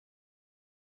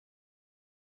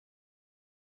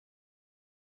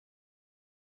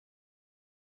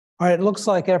All right, it looks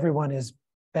like everyone is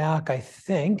back, I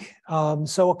think.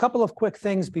 So a couple of quick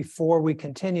things before we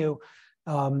continue.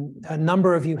 A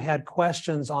number of you had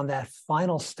questions on that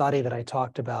final study that I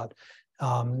talked about.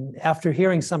 After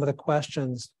hearing some of the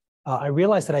questions, I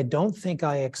realized that I don't think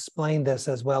I explained this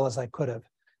as well as I could have.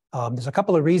 There's a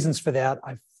couple of reasons for that.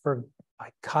 I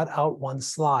cut out one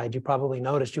slide. You probably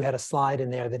noticed you had a slide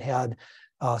in there that had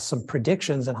some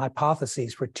predictions and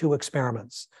hypotheses for two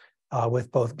experiments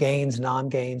with both gains,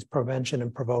 non-gains, prevention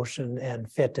and promotion, and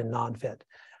fit and non-fit.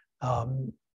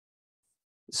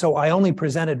 So I only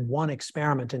presented one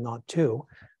experiment and not two,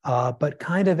 but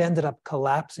kind of ended up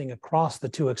collapsing across the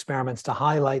two experiments to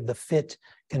highlight the fit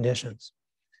conditions.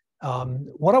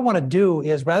 What I want to do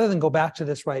is, rather than go back to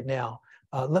this right now,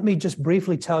 let me just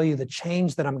briefly tell you the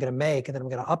change that I'm going to make, and then I'm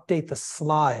going to update the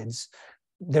slides.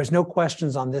 There's no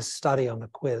questions on this study on the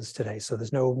quiz today, so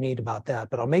there's no need about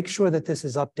that. But I'll make sure that this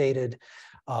is updated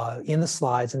in the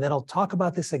slides, and then I'll talk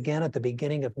about this again at the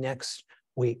beginning of next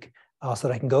week so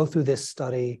that I can go through this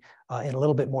study in a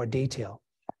little bit more detail.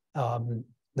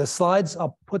 The slides,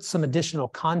 I'll put some additional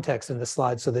context in the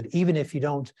slides so that even if you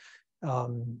don't,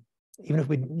 even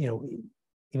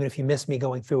if you miss me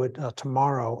going through it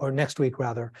tomorrow or next week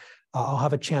rather, I'll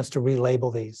have a chance to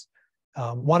relabel these.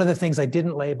 One of the things I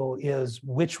didn't label is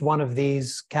which one of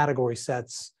these category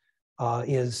sets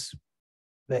is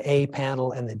the A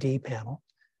panel and the D panel.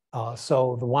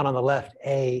 So the one on the left,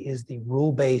 A, is the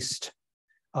rule-based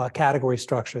category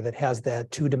structure that has that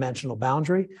two-dimensional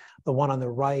boundary. The one on the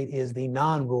right is the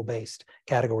non-rule-based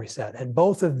category set. And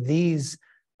both of these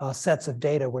sets of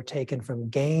data were taken from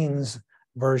gains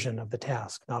version of the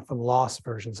task, not from loss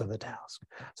versions of the task.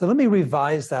 So let me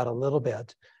revise that a little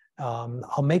bit.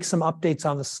 I'll make some updates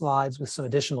on the slides with some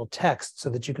additional text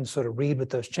so that you can sort of read what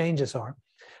those changes are.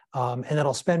 And then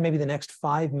I'll spend maybe the next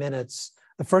 5 minutes,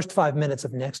 the first 5 minutes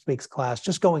of next week's class,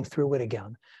 just going through it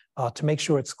again to make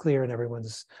sure it's clear in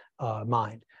everyone's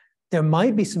mind. There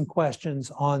might be some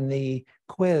questions on the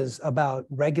quiz about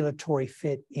regulatory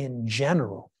fit in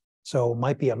general. So it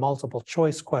might be a multiple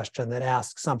choice question that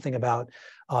asks something about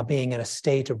being in a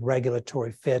state of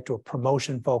regulatory fit or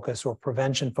promotion focus or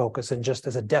prevention focus, and just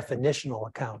as a definitional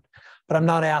account. But I'm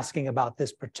not asking about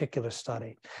this particular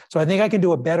study. So I think I can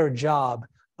do a better job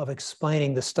of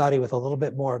explaining the study with a little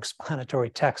bit more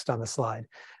explanatory text on the slide.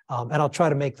 And I'll try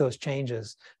to make those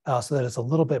changes so that it's a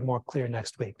little bit more clear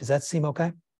next week. Does that seem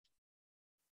okay?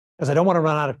 Because I don't want to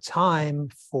run out of time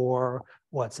for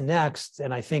what's next.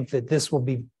 And I think that this will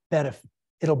be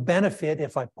it'll benefit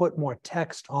if I put more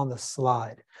text on the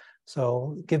slide.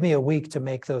 So give me a week to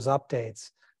make those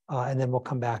updates, and then we'll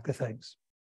come back to things.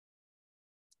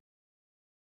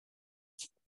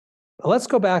 But let's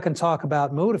go back and talk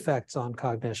about mood effects on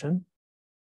cognition.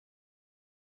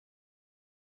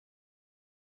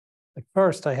 But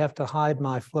first, I have to hide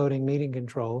my floating meeting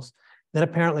controls. Then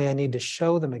apparently I need to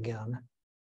show them again.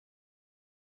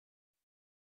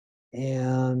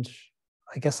 And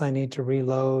I guess I need to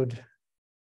reload.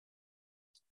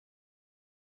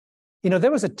 You know, there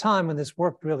was a time when this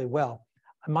worked really well.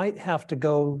 I might have to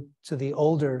go to the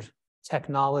older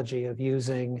technology of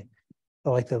using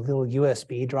like the little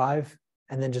USB drive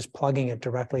and then just plugging it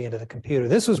directly into the computer.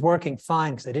 This was working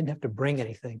fine because I didn't have to bring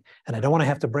anything. And I don't want to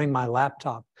have to bring my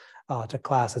laptop to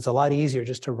class. It's a lot easier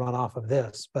just to run off of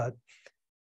this. But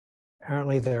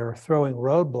apparently they're throwing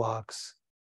roadblocks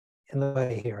in the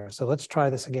way here. So let's try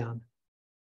this again.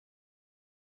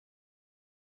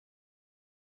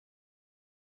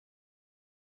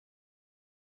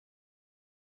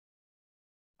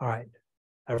 All right,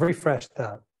 I've refreshed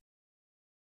that.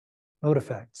 Mood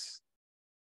effects.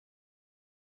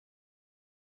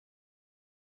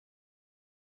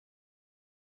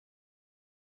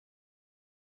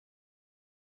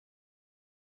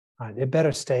 All right, it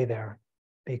better stay there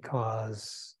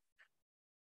because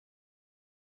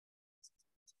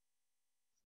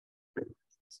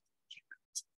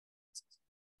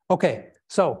okay,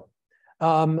 so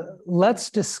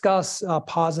let's discuss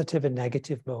positive and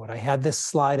negative mood. I had this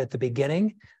slide at the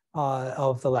beginning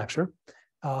of the lecture.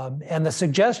 And the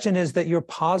suggestion is that your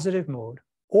positive mood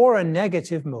or a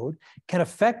negative mood can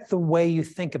affect the way you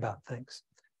think about things.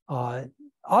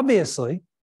 Obviously,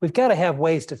 we've got to have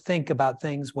ways to think about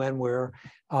things when we're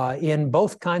in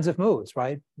both kinds of moods,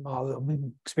 right? We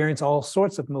experience all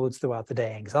sorts of moods throughout the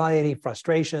day: anxiety,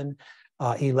 frustration,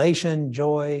 elation,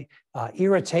 joy,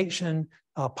 irritation,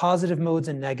 positive moods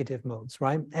and negative moods,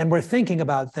 right? And we're thinking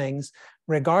about things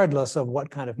regardless of what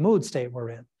kind of mood state we're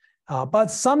in. But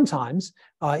sometimes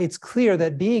it's clear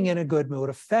that being in a good mood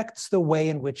affects the way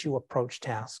in which you approach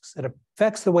tasks. It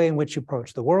affects the way in which you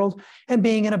approach the world. And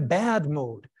being in a bad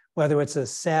mood whether it's a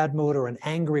sad mood or an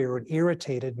angry or an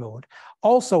irritated mood,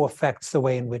 also affects the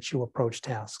way in which you approach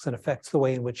tasks and affects the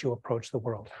way in which you approach the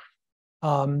world.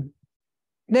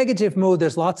 Negative mood,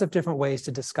 there's lots of different ways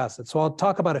to discuss it. So I'll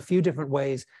talk about a few different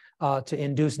ways to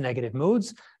induce negative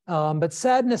moods. But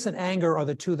sadness and anger are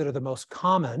the two that are the most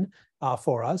common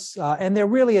for us. And they're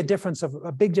really a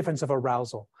big difference of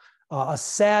arousal. A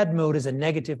sad mood is a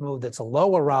negative mood that's a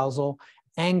low arousal.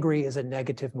 Angry is a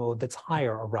negative mood that's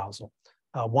higher arousal.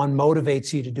 One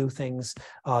motivates you to do things,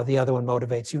 the other one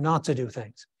motivates you not to do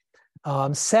things.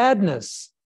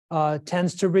 Sadness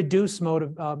tends to reduce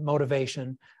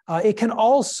motivation. It can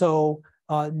also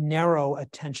narrow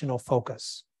attentional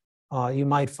focus. You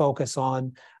might focus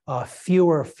on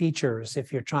fewer features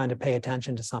if you're trying to pay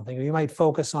attention to something, or you might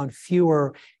focus on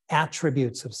fewer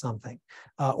attributes of something,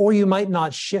 or you might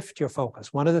not shift your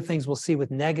focus. One of the things we'll see with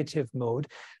negative mood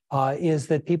is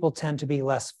that people tend to be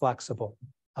less flexible.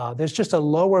 There's just a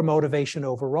lower motivation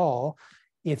overall.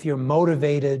 If you're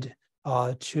motivated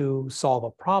to solve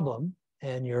a problem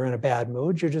and you're in a bad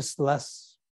mood, you're just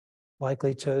less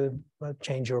likely to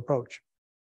change your approach.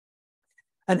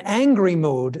 An angry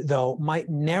mood, though, might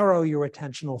narrow your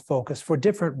attentional focus for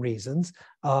different reasons,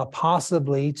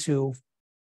 possibly to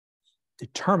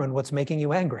determine what's making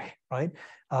you angry, right?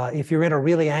 If you're in a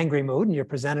really angry mood and you're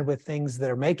presented with things that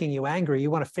are making you angry, you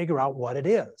want to figure out what it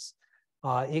is.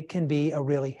 It can be a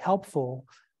really helpful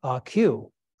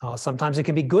cue. Sometimes it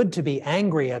can be good to be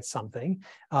angry at something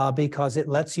because it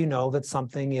lets you know that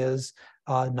something is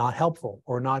not helpful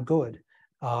or not good.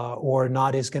 Or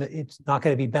it's not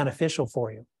going to be beneficial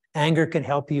for you. Anger can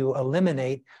help you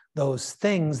eliminate those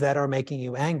things that are making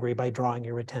you angry by drawing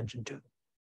your attention to them.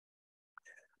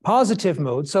 Positive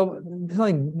moods, so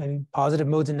positive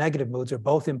moods and negative moods are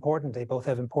both important. They both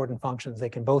have important functions. They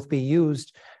can both be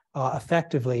used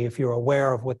effectively if you're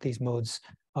aware of what these moods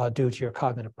do to your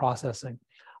cognitive processing.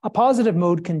 A positive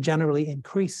mood can generally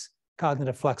increase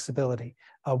cognitive flexibility.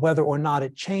 Whether or not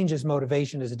it changes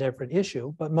motivation is a different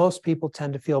issue, but most people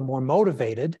tend to feel more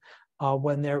motivated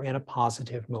when they're in a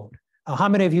positive mood. How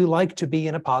many of you like to be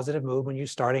in a positive mood when you're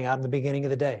starting out in the beginning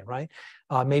of the day, right?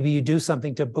 Maybe you do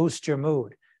something to boost your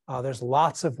mood. There's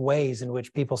lots of ways in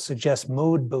which people suggest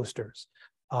mood boosters,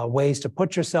 ways to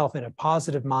put yourself in a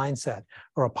positive mindset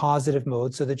or a positive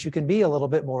mood so that you can be a little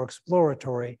bit more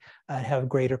exploratory and have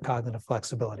greater cognitive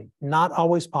flexibility. Not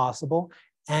always possible.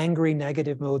 Angry,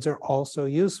 negative moods are also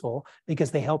useful because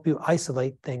they help you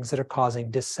isolate things that are causing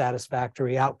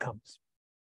dissatisfactory outcomes.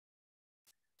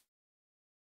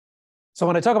 So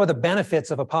when I talk about the benefits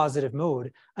of a positive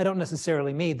mood, I don't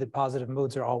necessarily mean that positive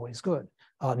moods are always good.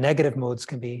 Negative moods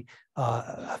can be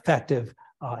effective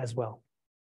as well.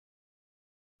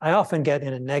 I often get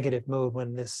in a negative mood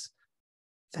when this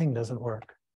thing doesn't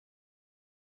work.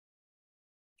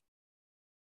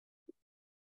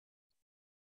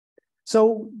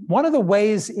 So one of the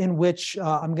ways in which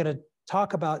I'm going to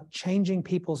talk about changing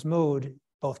people's mood,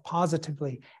 both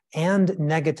positively and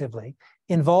negatively,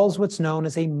 involves what's known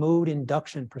as a mood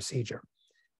induction procedure.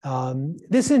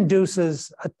 This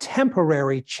induces a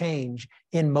temporary change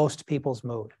in most people's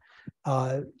mood.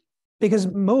 Because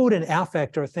mood and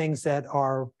affect are things that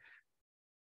are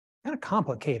kind of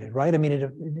complicated, right? I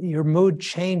mean, your mood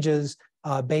changes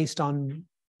based on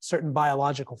certain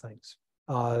biological things.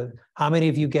 How many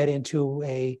of you get into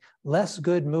a less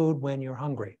good mood when you're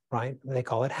hungry, right? They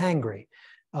call it hangry.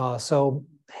 So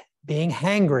being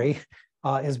hangry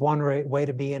is one way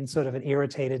to be in sort of an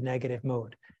irritated, negative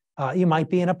mood. You might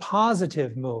be in a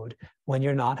positive mood when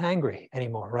you're not hangry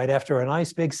anymore, right? After a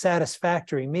nice, big,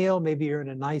 satisfactory meal, maybe you're in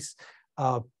a nice,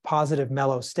 positive,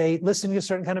 mellow state. Listening to a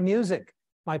certain kind of music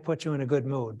might put you in a good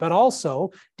mood, but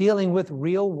also dealing with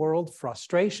real world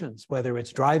frustrations, whether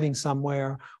it's driving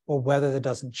somewhere or weather that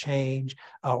doesn't change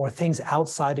or things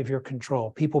outside of your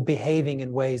control, people behaving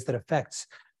in ways that affects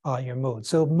your mood.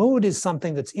 So mood is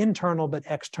something that's internal, but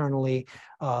externally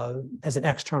as an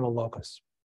external locus.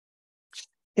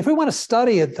 If we want to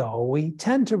study it though, we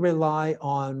tend to rely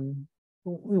on,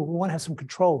 we want to have some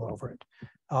control over it.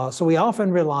 So we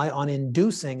often rely on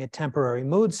inducing a temporary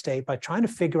mood state by trying to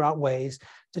figure out ways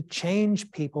to change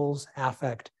people's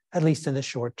affect, at least in the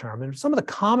short term. And some of the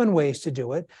common ways to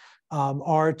do it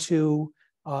are to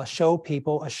show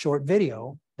people a short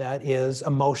video that is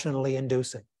emotionally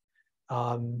inducing.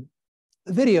 The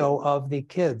video of the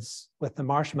kids with the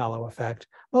marshmallow effect,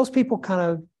 most people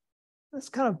it's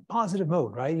kind of positive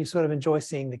mood, right? You sort of enjoy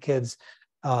seeing the kids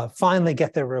finally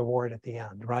get their reward at the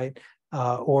end, right?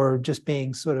 Or just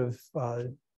being sort of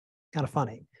kind of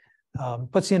funny,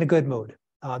 puts you in a good mood.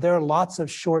 There are lots of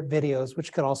short videos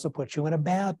which could also put you in a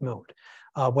bad mood,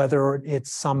 whether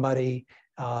it's somebody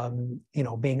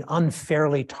being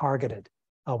unfairly targeted.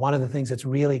 One of the things that's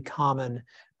really common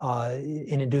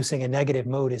in inducing a negative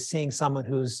mood is seeing someone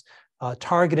who's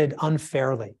targeted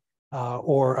unfairly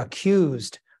or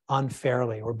accused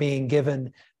unfairly or being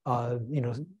given,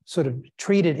 sort of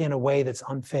treated in a way that's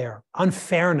unfair.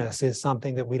 Unfairness is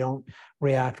something that we don't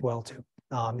react well to.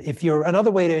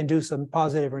 Another way to induce a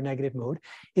positive or negative mood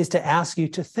is to ask you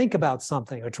to think about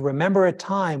something or to remember a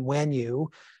time when you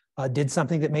did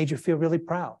something that made you feel really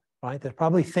proud, right? There's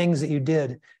probably things that you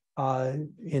did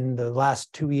in the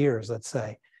last 2 years, let's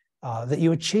say, that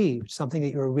you achieved, something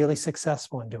that you were really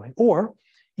successful in doing. Or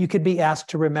you could be asked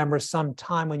to remember some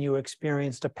time when you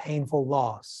experienced a painful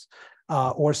loss,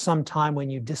 or some time when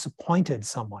you disappointed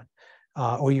someone,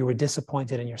 or you were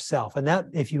disappointed in yourself. And that,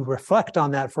 if you reflect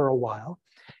on that for a while,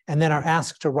 and then are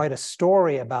asked to write a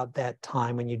story about that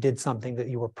time when you did something that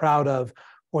you were proud of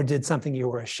or did something you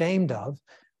were ashamed of,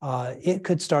 it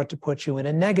could start to put you in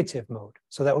a negative mood.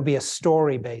 So that would be a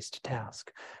story-based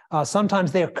task.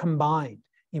 Sometimes they're combined.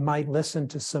 You might listen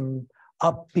to some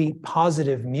upbeat,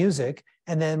 positive music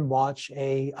and then watch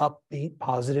a upbeat,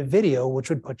 positive video, which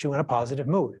would put you in a positive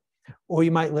mood. Or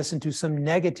you might listen to some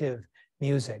negative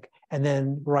music and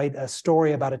then write a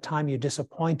story about a time you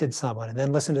disappointed someone, and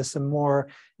then listen to some more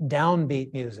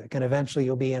downbeat music. And eventually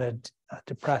you'll be in a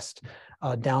depressed,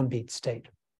 downbeat state.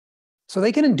 So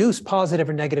they can induce positive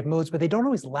or negative moods, but they don't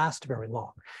always last very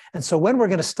long. And so when we're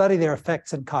going to study their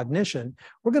effects in cognition,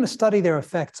 we're going to study their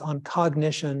effects on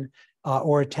cognition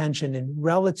or attention in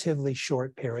relatively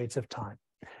short periods of time.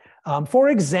 For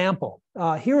example,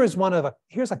 here's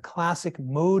a classic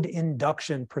mood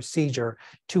induction procedure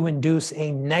to induce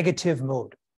a negative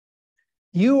mood.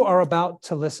 You are about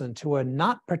to listen to a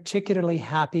not particularly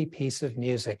happy piece of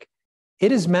music.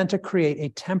 It is meant to create a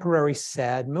temporary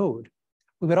sad mood.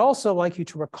 We would also like you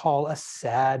to recall a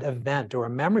sad event or a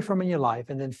memory from in your life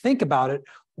and then think about it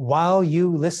while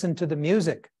you listen to the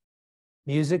music.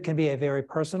 Music can be a very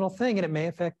personal thing and it may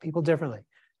affect people differently.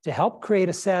 To help create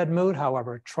a sad mood,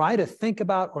 however, try to think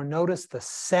about or notice the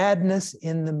sadness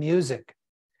in the music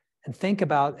and think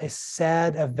about a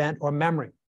sad event or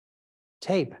memory.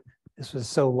 Tape. This was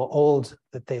so old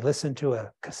that they listened to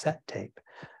a cassette tape.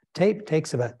 Tape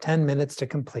takes about 10 minutes to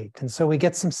complete. And so we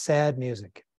get some sad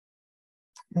music.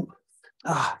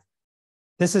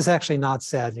 This is actually not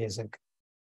sad music.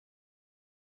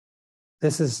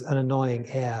 This is an annoying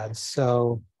ad.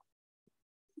 So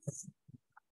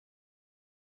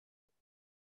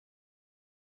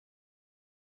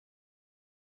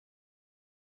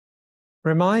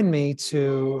remind me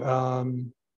to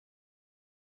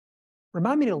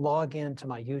log into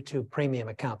my YouTube premium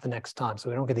account the next time so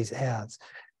we don't get these ads.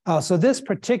 So this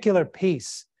particular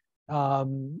piece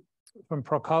from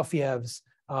Prokofiev's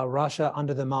Russia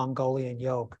Under the Mongolian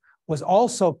Yoke was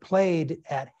also played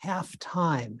at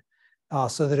halftime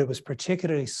so that it was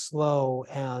particularly slow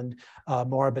and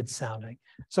morbid sounding.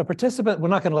 So we're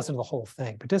not going to listen to the whole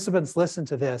thing. Participants listen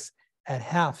to this at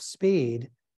half speed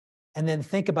and then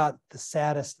think about the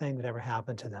saddest thing that ever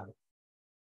happened to them.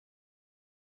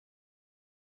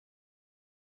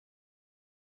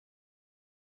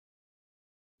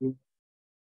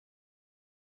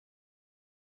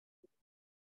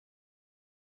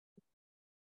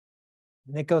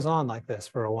 And it goes on like this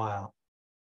for a while.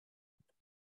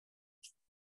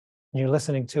 And you're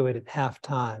listening to it at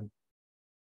halftime.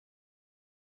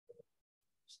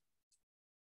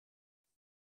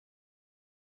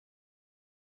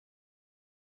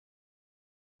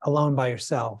 Alone by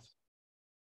yourself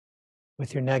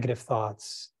with your negative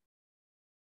thoughts.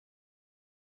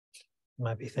 You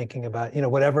might be thinking about,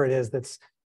 whatever it is that's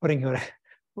putting you in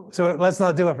so let's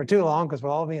not do it for too long because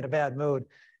we'll all be in a bad mood.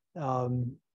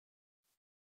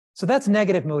 So that's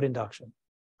negative mood induction.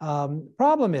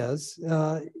 Problem is,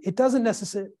 it doesn't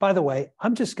necessarily, by the way,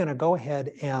 I'm just going to go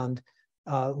ahead and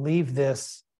leave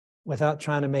this without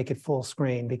trying to make it full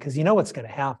screen because you know what's going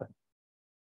to happen.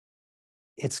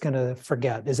 It's going to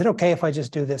forget. Is it okay if I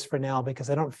just do this for now? Because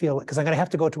I don't feel it, because I'm going to have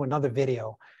to go to another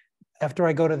video. After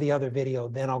I go to the other video,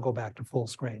 then I'll go back to full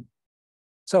screen.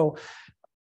 So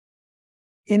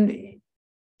in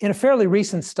a fairly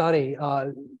recent study,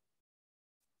 so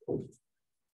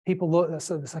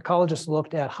the psychologists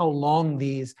looked at how long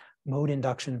these mood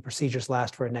induction procedures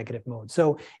last for a negative mood.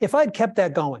 So if I'd kept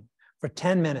that going for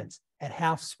 10 minutes at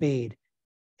half speed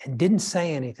and didn't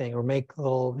say anything or make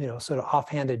little, sort of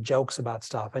offhanded jokes about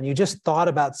stuff, and you just thought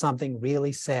about something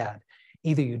really sad,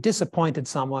 either you disappointed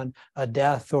someone, a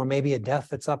death, or maybe a death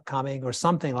that's upcoming or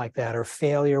something like that, or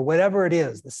failure, whatever it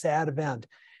is, the sad event,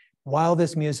 while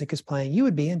this music is playing, you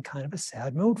would be in kind of a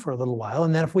sad mood for a little while.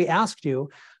 And then if we asked you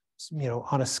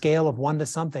on a scale of 1 to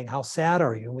something, how sad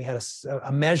are you? And we had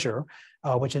a measure,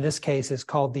 which in this case is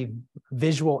called the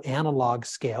visual analog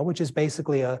scale, which is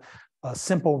basically a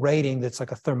simple rating that's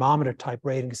like a thermometer type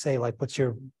rating to say, like, what's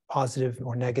your positive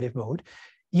or negative mood?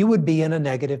 You would be in a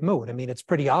negative mood. I mean, it's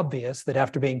pretty obvious that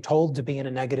after being told to be in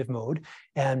a negative mood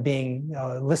and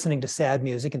listening to sad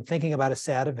music and thinking about a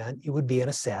sad event, you would be in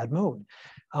a sad mood.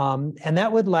 And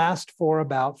that would last for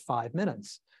about 5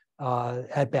 minutes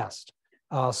at best.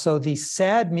 So the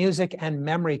sad music and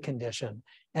memory condition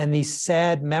and the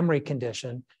sad memory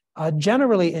condition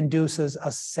generally induces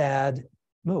a sad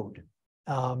mood.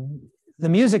 The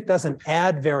music doesn't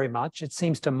add very much. It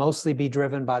seems to mostly be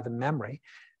driven by the memory.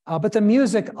 But the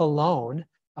music alone,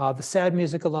 the sad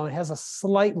music alone, has a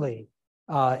slightly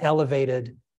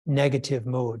elevated negative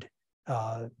mood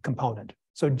component.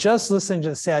 So just listening to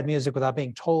the sad music without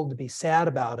being told to be sad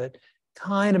about it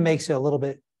kind of makes you a little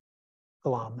bit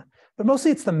glum. But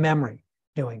mostly it's the memory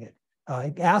doing it.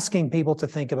 Asking people to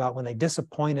think about when they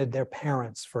disappointed their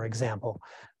parents, for example,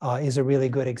 is a really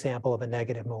good example of a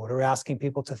negative mood, or asking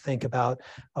people to think about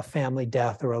a family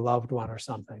death or a loved one or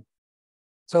something.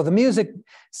 So the music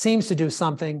seems to do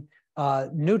something.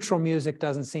 Neutral music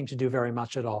doesn't seem to do very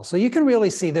much at all. So you can really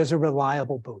see there's a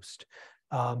reliable boost.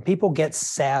 People get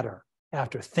sadder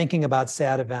after thinking about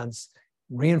sad events,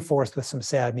 reinforced with some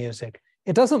sad music.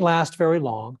 It doesn't last very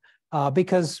long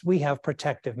because we have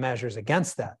protective measures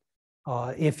against that.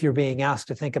 If you're being asked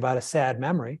to think about a sad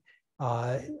memory,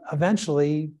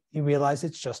 eventually you realize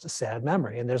it's just a sad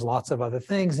memory and there's lots of other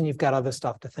things and you've got other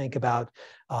stuff to think about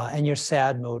and your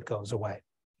sad mood goes away.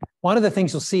 One of the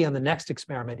things you'll see on the next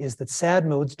experiment is that sad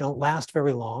moods don't last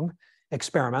very long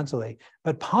experimentally,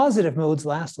 but positive moods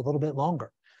last a little bit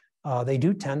longer. They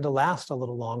do tend to last a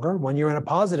little longer. When you're in a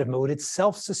positive mood, it's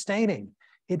self-sustaining.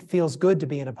 It feels good to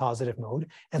be in a positive mood.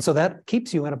 And so that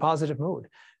keeps you in a positive mood.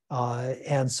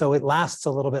 And so it lasts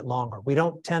a little bit longer. We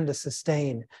don't tend to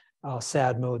sustain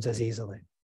sad moods as easily.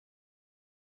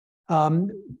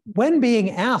 When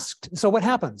being asked, so what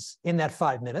happens in that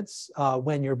 5 minutes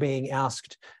when you're being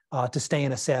asked to stay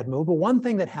in a sad mood? Well, one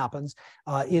thing that happens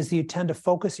is you tend to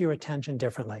focus your attention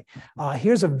differently.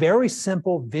 Here's a very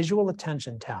simple visual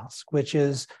attention task, which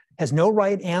has no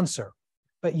right answer,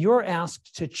 but you're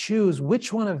asked to choose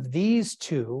which one of these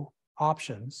two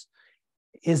options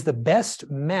is the best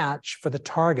match for the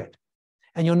target.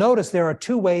 And you'll notice there are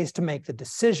two ways to make the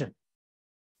decision.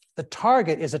 The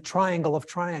target is a triangle of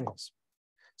triangles.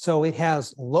 So it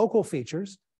has local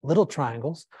features, little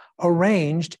triangles,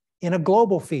 arranged in a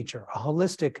global feature, a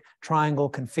holistic triangle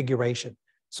configuration.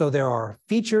 So there are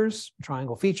features,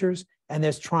 triangle features, and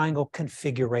there's triangle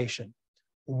configuration.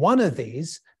 One of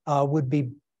these would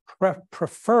be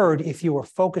preferred if you were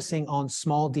focusing on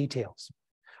small details.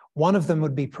 One of them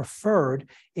would be preferred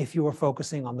if you were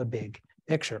focusing on the big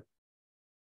picture.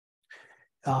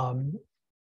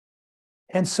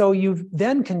 And so you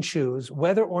then can choose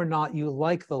whether or not you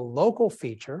like the local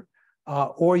feature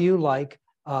or you like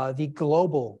the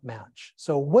global match.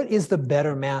 So what is the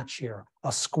better match here?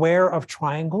 A square of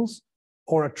triangles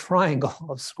or a triangle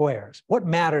of squares? What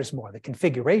matters more, the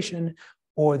configuration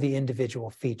or the individual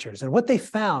features? And what they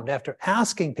found after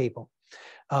asking people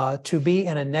to be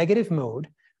in a negative mood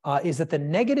is that the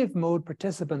negative mood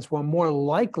participants were more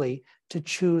likely to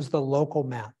choose the local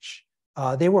match.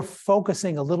 They were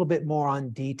focusing a little bit more on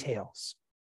details.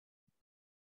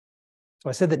 So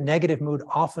I said that negative mood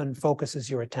often focuses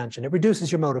your attention. It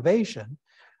reduces your motivation,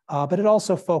 but it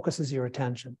also focuses your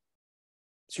attention.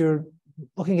 So you're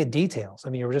looking at details. I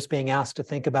mean, you were just being asked to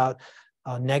think about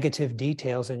negative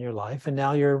details in your life, and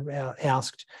now you're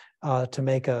asked to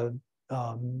make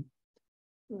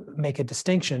a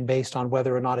distinction based on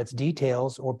whether or not it's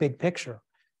details or big picture.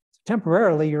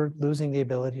 Temporarily, you're losing the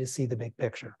ability to see the big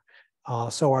picture.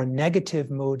 So our negative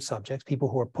mood subjects, people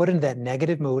who are put in that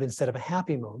negative mood instead of a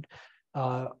happy mood,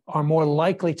 are more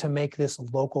likely to make this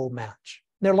local match.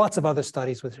 There are lots of other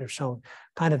studies which have shown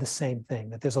kind of the same thing,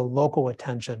 that there's a local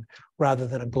attention rather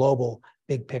than a global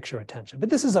big picture attention. But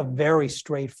this is a very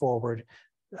straightforward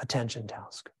attention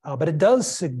task. But it does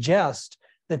suggest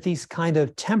that these kind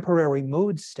of temporary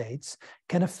mood states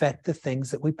can affect the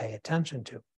things that we pay attention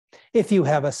to. If you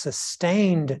have a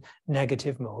sustained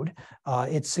negative mood,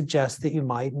 it suggests that you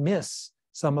might miss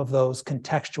some of those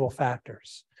contextual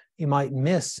factors. You might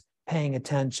miss paying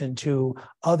attention to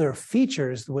other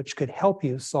features which could help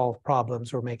you solve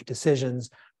problems or make decisions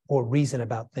or reason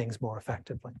about things more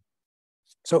effectively.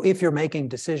 So if you're making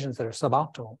decisions that are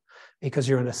suboptimal because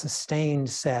you're in a sustained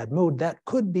sad mood, that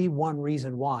could be one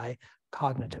reason why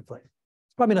cognitively.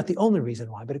 It's probably not the only reason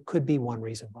why, but it could be one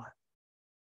reason why.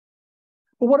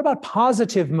 But what about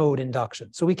positive mood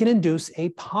induction? So we can induce a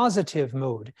positive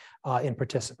mood in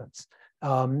participants.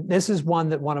 This is one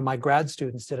that one of my grad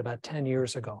students did about 10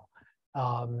 years ago.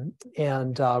 Ruby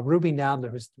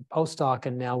Nadler, who's a postdoc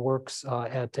and now works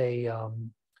at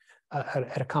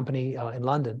a company in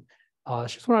London.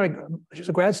 She was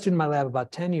a grad student in my lab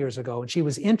about 10 years ago, and she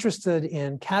was interested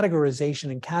in categorization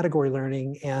and category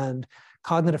learning and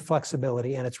cognitive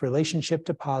flexibility and its relationship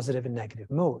to positive and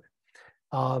negative mood.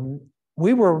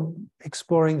 We were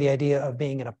exploring the idea of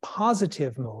being in a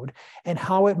positive mood and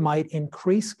how it might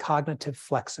increase cognitive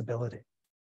flexibility.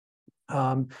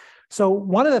 So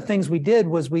one of the things we did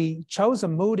was we chose a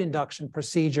mood induction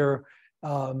procedure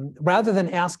rather than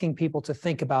asking people to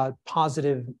think about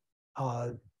positive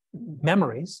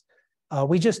memories.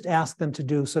 We just asked them to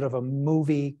do sort of a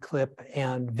movie clip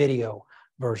and video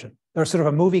version, or sort of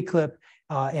a movie clip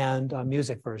and a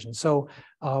music version. So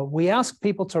we asked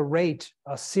people to rate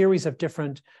a series of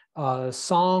different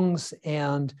songs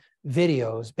and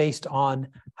videos based on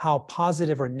how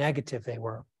positive or negative they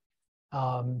were.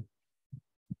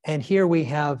 And here we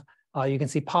have, you can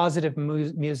see positive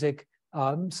music,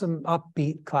 some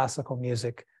upbeat classical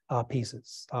music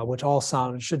pieces, which all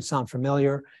should sound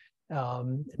familiar.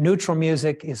 Neutral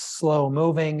music is slow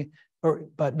moving,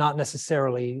 but not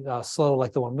necessarily slow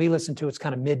like the one we listen to. It's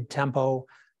kind of mid-tempo.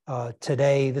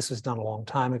 Today, this was done a long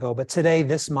time ago, but today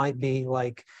this might be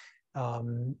like,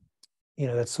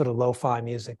 that sort of lo-fi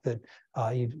music that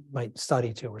you might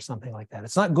study to or something like that.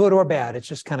 It's not good or bad. It's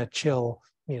just kind of chill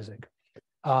music.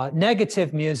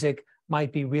 Negative music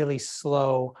might be really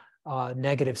slow,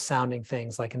 negative sounding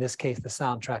things, like in this case, the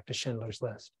soundtrack to Schindler's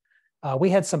List. We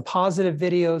had some positive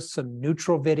videos, some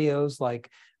neutral videos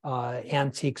like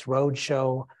Antiques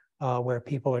Roadshow, where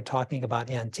people are talking about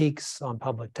antiques on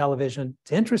public television.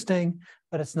 It's interesting,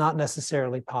 but it's not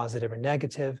necessarily positive or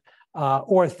negative,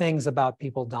 or things about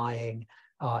people dying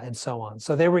and so on.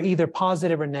 So they were either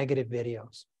positive or negative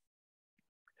videos.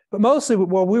 But mostly,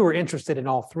 well, we were interested in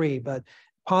all three, but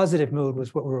positive mood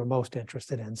was what we were most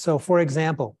interested in. So for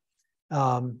example,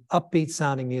 upbeat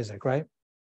sounding music, right?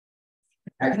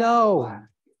 No.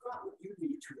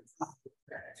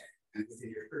 And within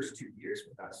your first 2 years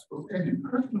with us, we'll send you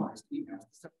personalized emails to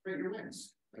separate your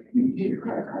wins. Like you need your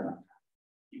credit card on time.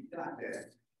 You've got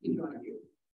this. You've got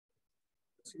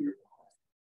you.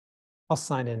 I'll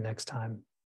sign in next time.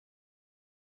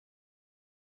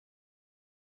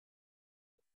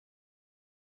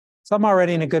 So I'm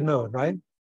already in a good mood, right?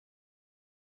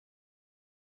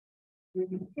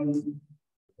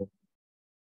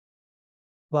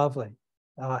 Lovely.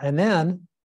 And then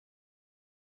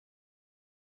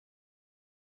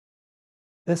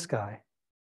this guy.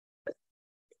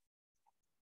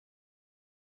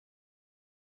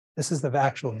 This is the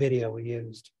actual video we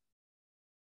used.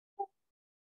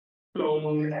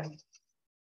 Oh,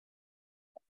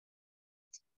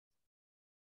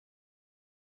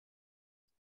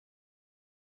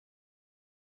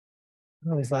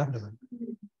 he's laughing at him.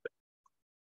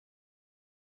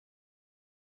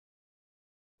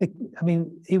 I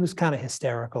mean, he was kind of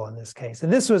hysterical in this case.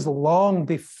 And this was long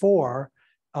before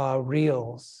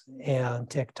Reels and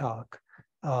TikTok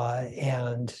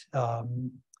and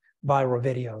viral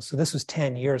videos. So this was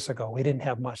 10 years ago. We didn't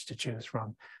have much to choose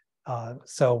from.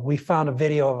 So we found a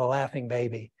video of a laughing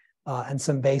baby and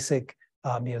some basic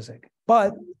music.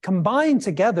 But combined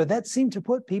together, that seemed to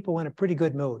put people in a pretty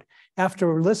good mood.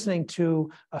 After listening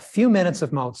to a few minutes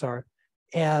of Mozart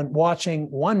and watching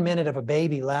 1 minute of a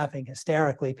baby laughing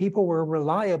hysterically, people were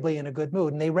reliably in a good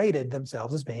mood, and they rated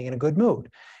themselves as being in a good mood.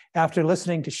 After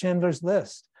listening to Schindler's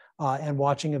List and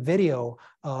watching a video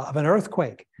of an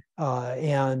earthquake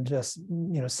and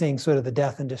seeing sort of the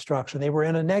death and destruction, they were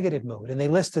in a negative mood, and they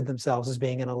listed themselves as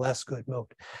being in a less good mood.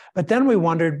 But then we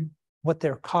wondered what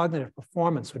their cognitive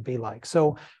performance would be like.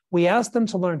 So we asked them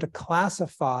to learn to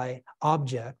classify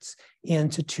objects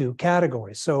into two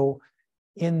categories. So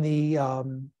in the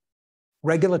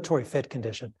regulatory fit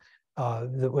condition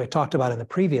that we talked about in the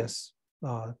previous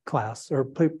class, or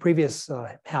previous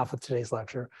half of today's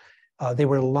lecture, they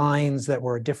were lines that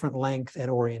were a different length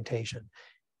and orientation.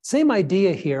 Same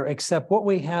idea here, except what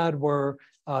we had were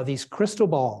these crystal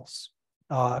balls.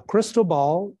 A crystal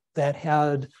ball that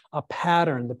had a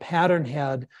pattern. The pattern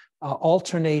had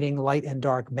alternating light and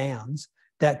dark bands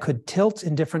that could tilt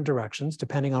in different directions,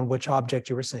 depending on which object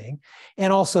you were seeing.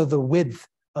 And also the width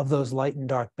of those light and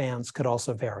dark bands could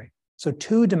also vary. So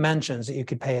two dimensions that you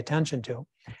could pay attention to.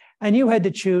 And you had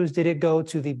to choose, did it go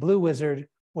to the blue wizard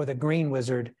or the green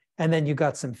wizard? And then you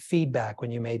got some feedback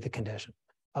when you made the condition.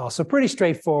 So pretty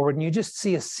straightforward. And you just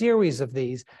see a series of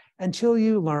these until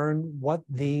you learn what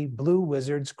the blue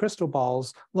wizard's crystal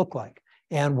balls look like.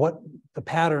 and what the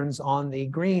patterns on the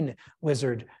green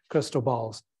wizard crystal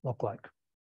balls look like.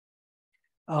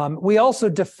 We also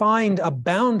defined a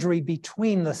boundary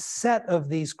between the set of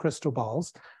these crystal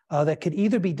balls that could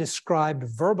either be described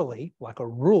verbally, like a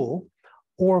rule,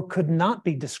 or could not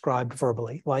be described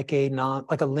verbally, like a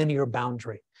linear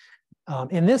boundary.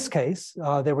 In this case,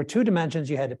 there were two dimensions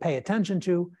you had to pay attention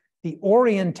to. The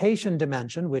orientation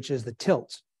dimension, which is the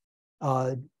tilt,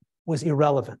 was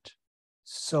irrelevant.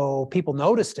 So people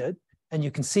noticed it, and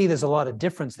you can see there's a lot of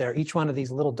difference there. Each one of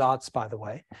these little dots, by the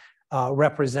way,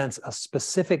 represents a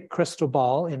specific crystal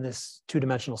ball in this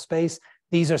two-dimensional space.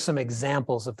 These are some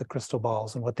examples of the crystal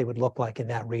balls and what they would look like in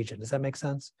that region. Does that make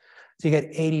sense? So you get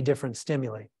 80 different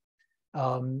stimuli.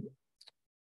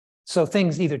 So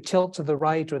things either tilt to the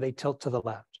right or they tilt to the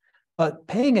left. But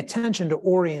paying attention to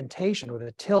orientation or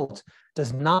the tilt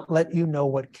does not let you know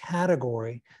what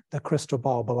category the crystal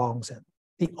ball belongs in.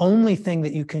 The only thing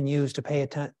that you can use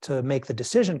to make the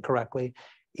decision correctly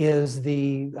is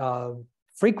the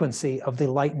frequency of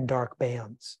the light and dark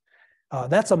bands.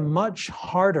 That's a much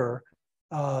harder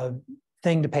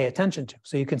thing to pay attention to.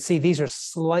 So you can see these are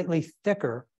slightly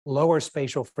thicker, lower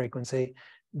spatial frequency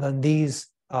than these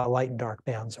light and dark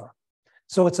bands are.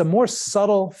 So it's a more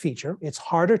subtle feature, it's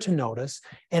harder to notice,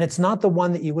 and it's not the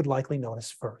one that you would likely notice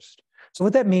first. So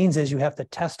what that means is you have to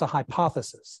test a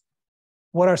hypothesis.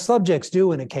 What our subjects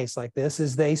do in a case like this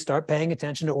is they start paying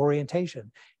attention to orientation,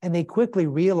 and they quickly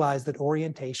realize that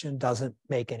orientation doesn't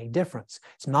make any difference.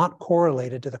 It's not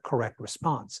correlated to the correct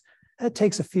response. It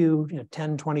takes a few,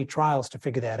 10, 20 trials to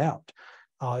figure that out.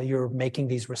 You're making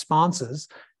these responses,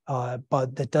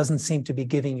 but that doesn't seem to be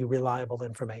giving you reliable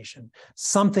information.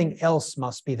 Something else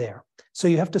must be there. So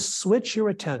you have to switch your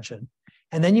attention,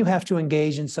 and then you have to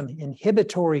engage in some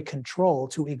inhibitory control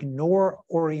to ignore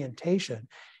orientation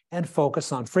and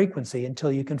focus on frequency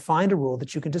until you can find a rule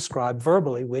that you can describe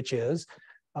verbally, which is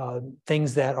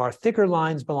things that are thicker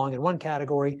lines belong in one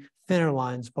category, thinner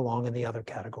lines belong in the other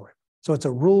category. So it's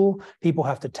a rule. People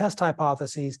have to test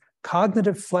hypotheses.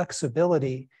 Cognitive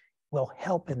flexibility will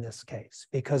help in this case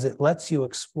because it lets you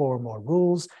explore more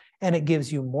rules and it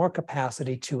gives you more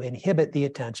capacity to inhibit the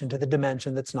attention to the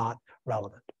dimension that's not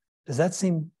relevant. Does that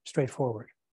seem straightforward?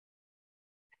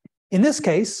 In this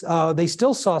case, they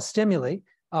still saw stimuli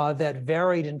that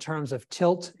varied in terms of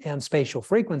tilt and spatial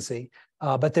frequency,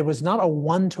 but there was not a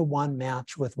one-to-one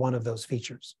match with one of those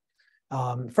features.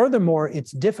 Furthermore,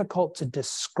 it's difficult to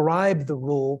describe the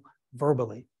rule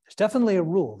verbally. There's definitely a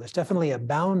rule, there's definitely a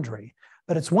boundary,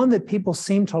 but it's one that people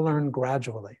seem to learn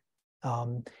gradually.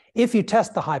 If you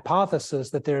test the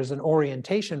hypothesis that there's an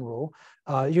orientation rule,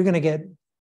 you're going to get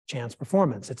chance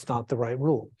performance. It's not the right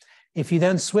rule. If you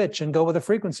then switch and go with a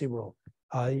frequency rule,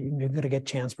 you're going to get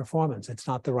chance performance. It's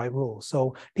not the right rule.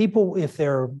 So people, if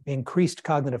they're increased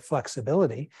cognitive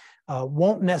flexibility,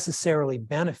 won't necessarily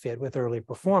benefit with early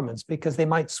performance because they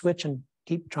might switch and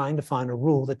keep trying to find a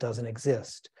rule that doesn't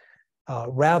exist.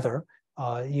 Rather,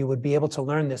 you would be able to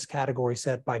learn this category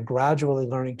set by gradually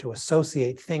learning to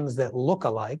associate things that look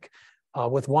alike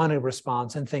with one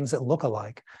response and things that look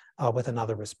alike with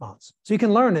another response. So you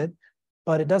can learn it,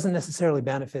 but it doesn't necessarily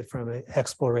benefit from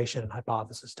exploration and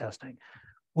hypothesis testing.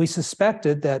 We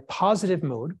suspected that positive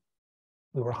mood,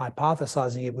 we were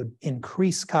hypothesizing it would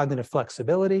increase cognitive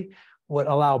flexibility, would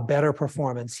allow better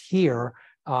performance here,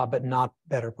 but not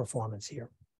better performance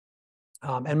here.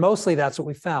 And mostly that's what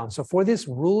we found. So for this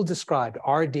rule-described,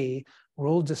 RD,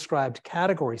 rule-described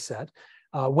category set,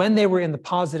 when they were in the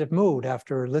positive mood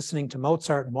after listening to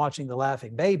Mozart and watching The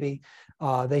Laughing Baby,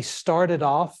 they started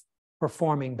off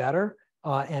performing better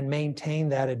and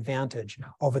maintained that advantage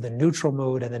over the neutral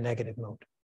mood and the negative mood.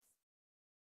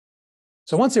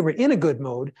 So once they were in a good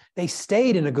mood, they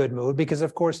stayed in a good mood because,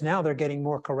 of course, now they're getting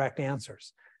more correct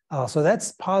answers. So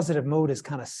that's positive mood is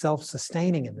kind of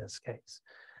self-sustaining in this case.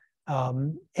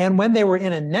 And when they were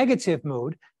in a negative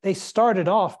mood, they started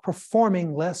off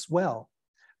performing less well,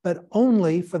 but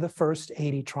only for the first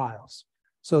 80 trials.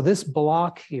 So this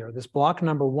block here, this block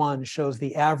number 1 shows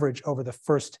the average over the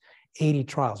first 80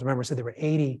 trials. Remember, I said there were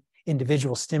 80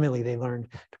 individual stimuli they learned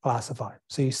to classify.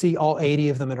 So you see all 80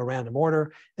 of them in a random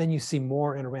order, then you see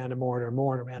more in a random order,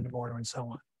 more in a random order, and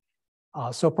so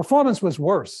on. So performance was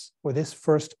worse for this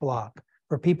first block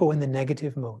for people in the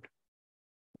negative mood.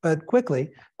 But quickly,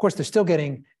 of course, they're still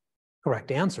getting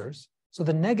correct answers. So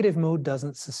the negative mood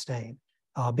doesn't sustain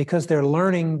because they're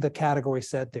learning the category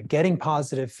set, they're getting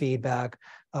positive feedback,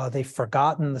 they've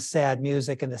forgotten the sad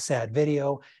music and the sad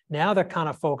video. Now they're kind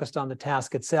of focused on the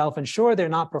task itself. And sure, they're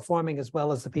not performing as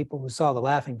well as the people who saw The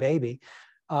Laughing Baby,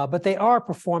 but they are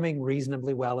performing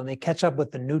reasonably well and they catch up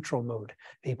with the neutral mood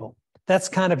people. That's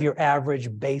kind of your average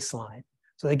baseline.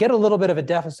 So they get a little bit of a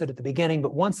deficit at the beginning,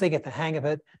 but once they get the hang of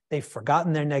it, they've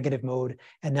forgotten their negative mood,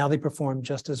 and now they perform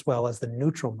just as well as the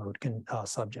neutral mood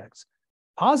subjects.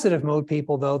 Positive mood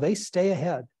people, though, they stay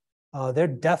ahead. They're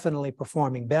definitely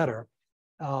performing better.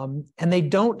 And they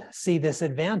don't see this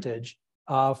advantage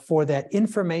for that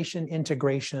information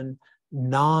integration,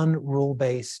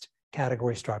 non-rule-based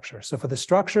category structure. So for the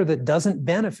structure that doesn't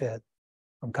benefit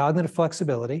from cognitive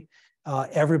flexibility,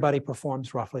 everybody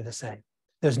performs roughly the same.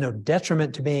 There's no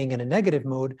detriment to being in a negative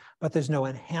mood, but there's no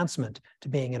enhancement to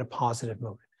being in a positive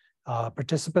mood.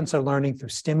 Participants are learning through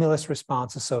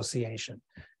stimulus-response association.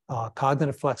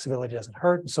 Cognitive flexibility doesn't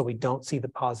hurt, and so we don't see the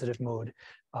positive mood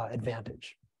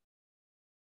advantage.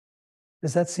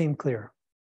 Does that seem clear?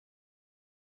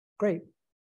 Great.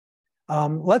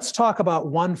 Let's talk about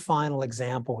one final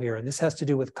example here, and this has to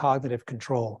do with cognitive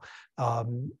control.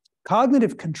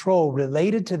 Cognitive control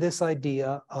related to this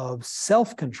idea of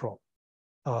self-control.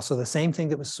 So the same thing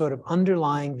that was sort of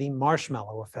underlying the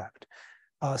marshmallow effect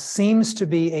seems to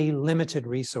be a limited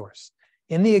resource.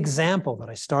 In the example that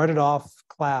I started off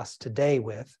class today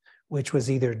with, which was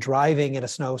either driving in a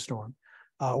snowstorm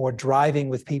or driving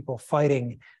with people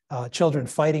fighting, children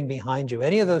fighting behind you,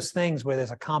 any of those things where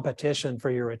there's a competition for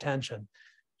your attention,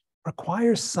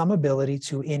 requires some ability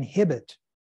to inhibit,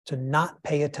 to not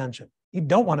pay attention. You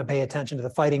don't want to pay attention to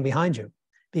the fighting behind you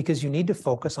because you need to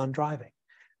focus on driving.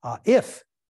 If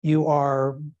you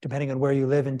are, depending on where you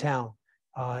live in town,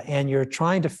 and you're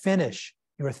trying to finish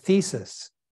your thesis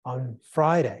on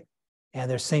Friday, and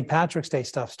there's St. Patrick's Day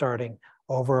stuff starting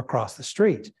over across the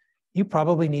street, you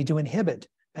probably need to inhibit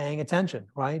paying attention,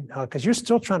 right? Because you're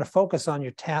still trying to focus on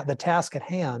your the task at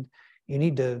hand. You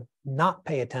need to not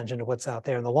pay attention to what's out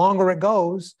there. And the longer it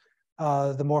goes,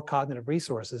 the more cognitive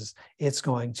resources it's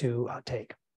going to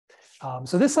take.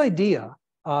 So this idea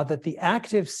that the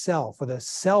active self, or the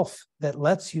self that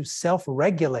lets you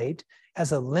self-regulate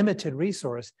as a limited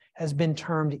resource, has been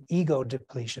termed ego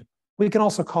depletion. We can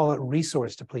also call it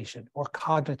resource depletion or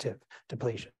cognitive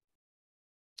depletion.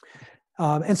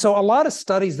 And so a lot of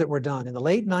studies that were done in the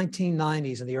late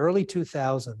 1990s and the early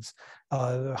 2000s,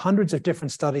 hundreds of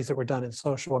different studies that were done in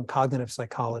social and cognitive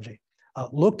psychology,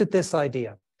 looked at this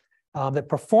idea that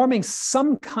performing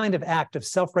some kind of act of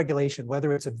self-regulation,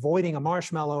 whether it's avoiding a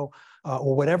marshmallow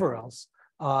or whatever else,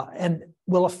 and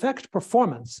will affect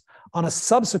performance on a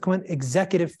subsequent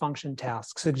executive function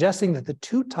task, suggesting that the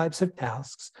two types of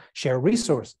tasks share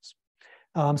resources.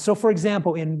 So for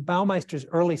example, in Baumeister's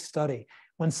early study,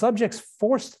 when subjects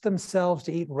forced themselves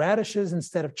to eat radishes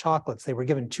instead of chocolates, they were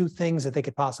given two things that they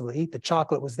could possibly eat. The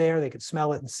chocolate was there, they could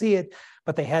smell it and see it,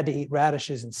 but they had to eat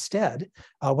radishes instead.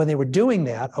 When they were doing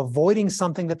that, avoiding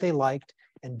something that they liked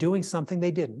and doing something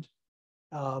they didn't,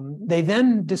 they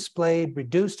then displayed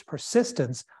reduced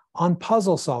persistence on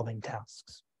puzzle-solving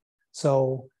tasks.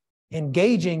 So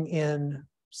engaging in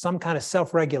some kind of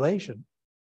self-regulation,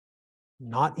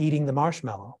 not eating the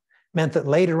marshmallow, meant that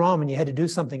later on when you had to do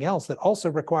something else that also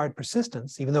required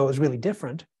persistence, even though it was really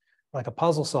different, like a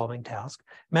puzzle-solving task,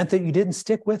 meant that you didn't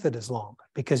stick with it as long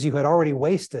because you had already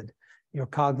wasted your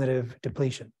cognitive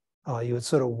depletion. You had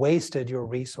sort of wasted your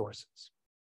resources.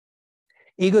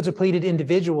 Ego-depleted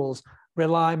individuals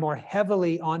rely more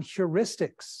heavily on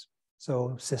heuristics.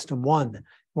 So system one,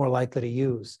 more likely to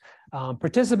use.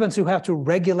 Participants who have to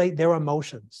regulate their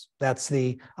emotions. That's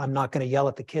the I'm not going to yell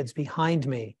at the kids behind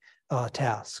me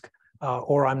task.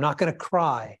 Or I'm not going to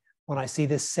cry when I see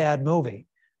this sad movie,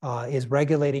 is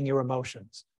regulating your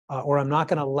emotions. Or I'm not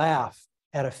going to laugh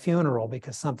at a funeral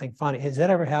because something funny. Has that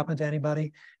ever happened to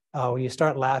anybody? Where you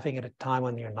start laughing at a time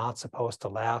when you're not supposed to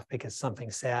laugh because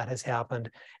something sad has happened.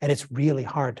 And it's really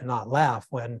hard to not laugh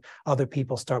when other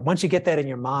people start. Once you get that in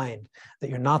your mind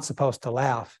that you're not supposed to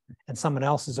laugh and someone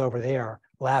else is over there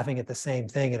laughing at the same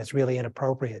thing and it's really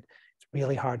inappropriate, it's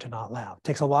really hard to not laugh. It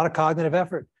takes a lot of cognitive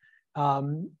effort.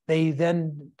 They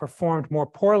then performed more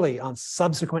poorly on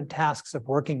subsequent tasks of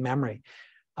working memory.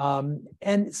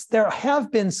 And there have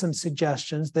been some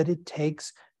suggestions that it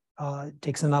takes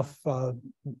enough,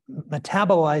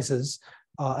 metabolizes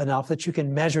enough that you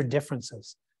can measure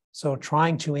differences. So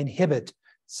trying to inhibit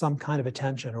some kind of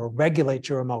attention or regulate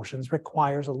your emotions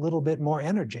requires a little bit more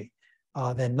energy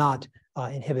than not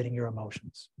inhibiting your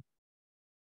emotions.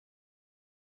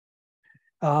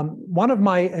 One of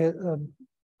my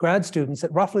grad students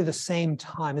at roughly the same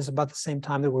time, this is about the same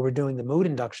time that we were doing the mood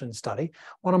induction study,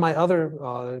 one of my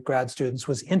other grad students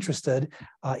was interested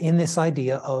in this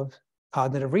idea of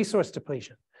cognitive resource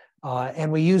depletion.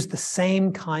 And we used the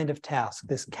same kind of task,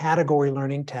 this category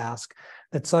learning task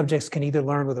that subjects can either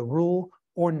learn with a rule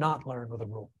or not learn with a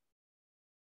rule.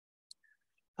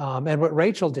 And what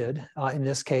Rachel did in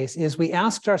this case is we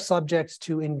asked our subjects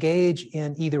to engage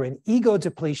in either an ego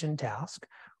depletion task,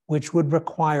 which would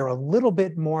require a little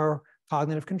bit more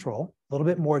cognitive control, a little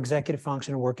bit more executive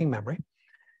function and working memory,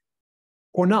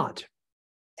 or not.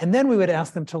 And then we would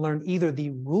ask them to learn either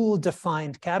the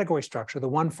rule-defined category structure, the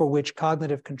one for which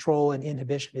cognitive control and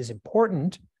inhibition is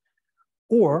important,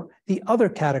 or the other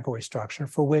category structure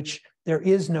for which there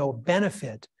is no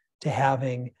benefit to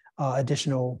having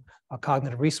additional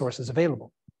cognitive resources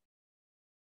available.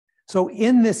 So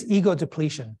in this ego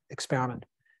depletion experiment,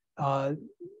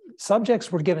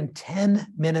 subjects were given 10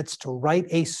 minutes to write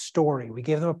a story. We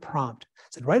gave them a prompt.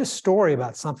 Said, write a story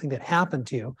about something that happened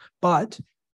to you, but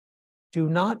do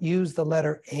not use the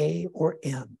letter A or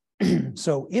N.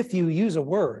 So if you use a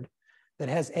word that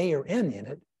has A or N in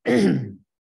it,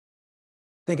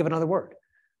 think of another word.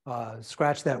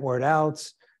 Scratch that word out,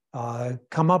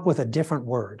 come up with a different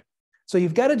word. So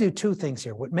you've got to do two things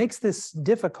here. What makes this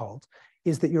difficult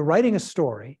is that you're writing a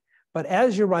story, but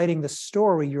as you're writing the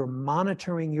story, you're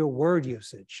monitoring your word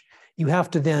usage. You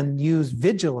have to then use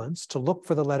vigilance to look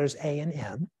for the letters A and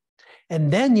N.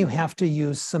 And then you have to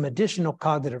use some additional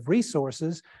cognitive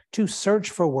resources to search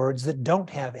for words that don't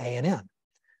have A and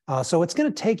N. So it's going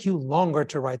to take you longer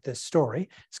to write this story.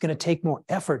 It's going to take more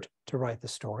effort to write the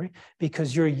story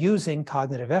because you're using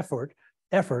cognitive effort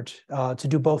to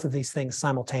do both of these things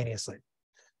simultaneously.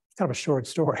 It's kind of a short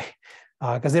story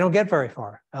because they don't get very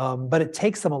far, but it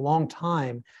takes them a long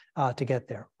time to get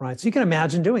there, right? So you can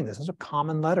imagine doing this. Those are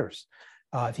common letters.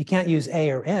 If you can't use A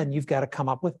or N, you've got to come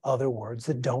up with other words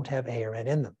that don't have A or N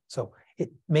in them. So it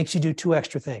makes you do two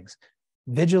extra things,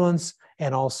 vigilance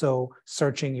and also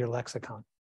searching your lexicon.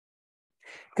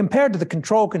 Compared to the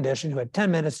control condition who had 10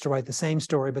 minutes to write the same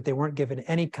story, but they weren't given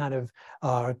any kind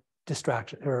of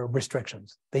distraction or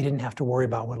restrictions. They didn't have to worry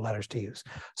about what letters to use.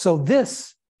 So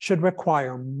this should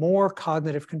require more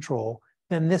cognitive control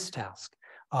than this task.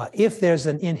 If there's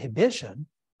an inhibition,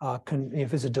 if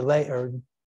there's a delay or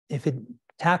if it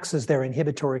taxes their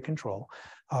inhibitory control,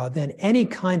 then any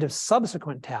kind of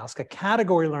subsequent task, a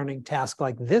category learning task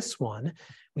like this one,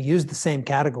 we use the same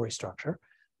category structure.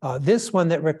 This one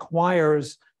that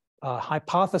requires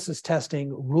hypothesis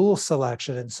testing, rule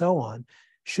selection, and so on,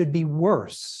 should be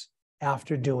worse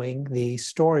after doing the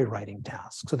story writing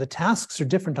task. So the tasks are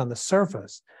different on the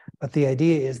surface, but the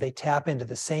idea is they tap into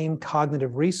the same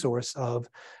cognitive resource of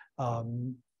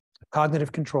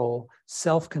cognitive control,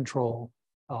 self-control,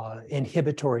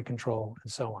 inhibitory control,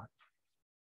 and so on.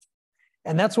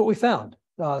 And that's what we found.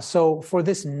 So for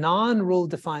this non-rule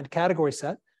defined category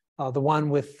set, the one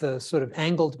with the sort of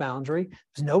angled boundary,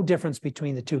 there's no difference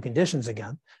between the two conditions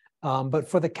again. But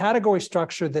for the category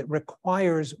structure that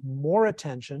requires more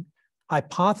attention,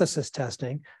 hypothesis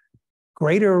testing,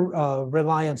 greater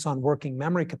reliance on working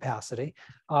memory capacity,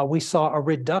 we saw a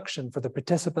reduction for the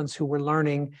participants who were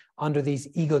learning under these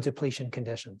ego depletion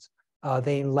conditions.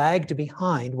 They lagged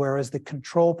behind, whereas the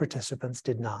control participants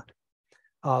did not.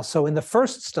 So in the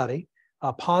first study,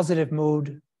 positive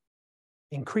mood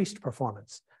increased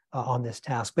performance on this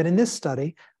task. But in this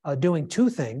study, doing two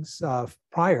things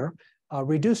prior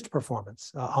reduced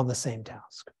performance on the same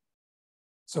task.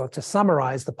 So to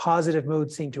summarize, the positive mood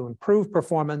seemed to improve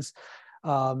performance.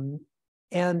 And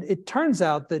it turns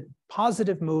out that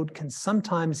positive mood can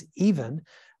sometimes even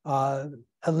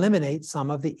eliminate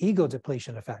some of the ego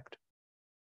depletion effect.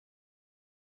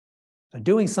 So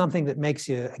doing something that makes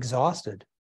you exhausted,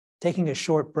 taking a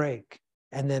short break,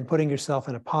 and then putting yourself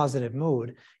in a positive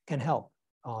mood can help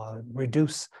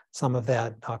reduce some of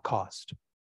that cost.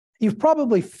 You've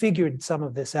probably figured some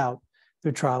of this out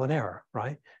through trial and error,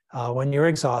 right? When you're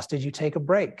exhausted, you take a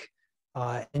break.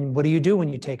 And what do you do when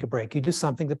you take a break? You do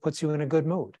something that puts you in a good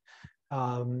mood.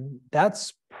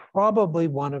 That's probably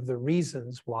one of the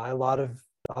reasons why a lot of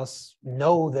us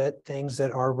know that things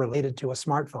that are related to a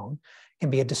smartphone can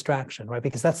be a distraction, right?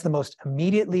 Because that's the most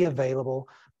immediately available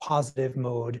positive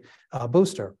mood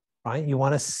booster, right? You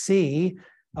want to see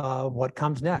what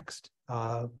comes next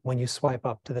when you swipe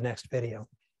up to the next video.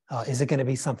 Is it going to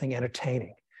be something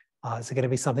entertaining? Is it going to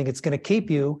be something that's going to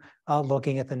keep you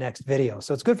looking at the next video?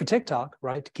 So it's good for TikTok,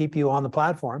 right, to keep you on the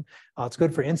platform. It's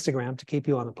good for Instagram to keep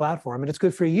you on the platform. And it's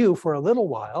good for you for a little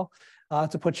while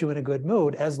to put you in a good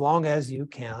mood, as long as you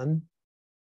can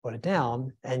put it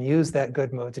down and use that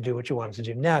good mood to do what you wanted to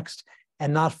do next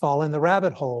and not fall in the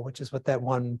rabbit hole, which is what that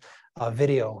one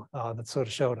video that sort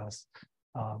of showed us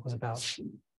was about.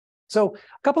 So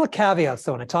a couple of caveats,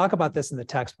 though, and I talk about this in the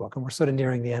textbook, and we're sort of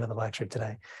nearing the end of the lecture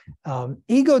today.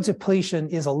 Ego depletion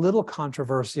is a little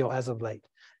controversial as of late.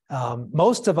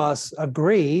 Most of us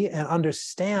agree and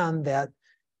understand that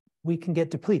we can get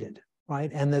depleted,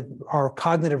 right? And that our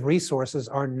cognitive resources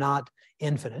are not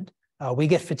infinite. We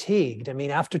get fatigued. I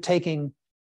mean, after taking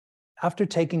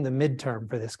the midterm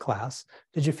for this class,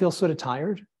 did you feel sort of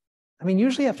tired? I mean,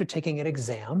 usually after taking an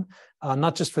exam,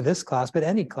 not just for this class, but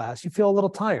any class, you feel a little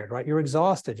tired, right? You're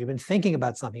exhausted. You've been thinking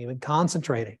about something. You've been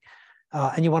concentrating,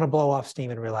 and you want to blow off steam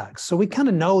and relax. So we kind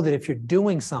of know that if you're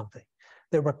doing something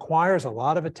that requires a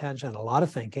lot of attention, a lot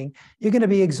of thinking, you're going to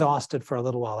be exhausted for a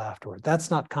little while afterward. That's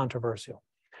not controversial.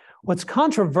 What's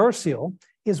controversial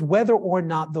is whether or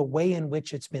not the way in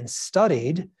which it's been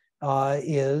studied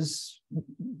is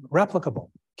replicable,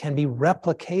 can be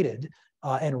replicated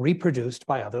and reproduced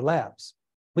by other labs.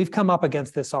 We've come up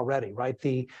against this already, right?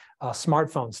 The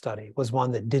smartphone study was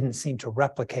one that didn't seem to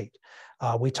replicate.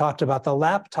 We talked about the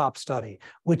laptop study,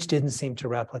 which didn't seem to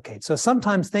replicate. So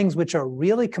sometimes things which are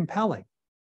really compelling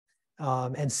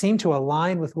and seem to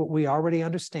align with what we already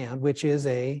understand, which is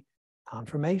a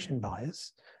confirmation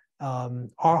bias,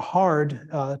 are hard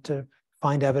to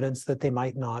find evidence that they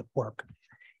might not work.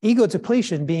 Ego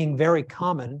depletion being very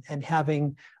common and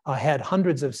having had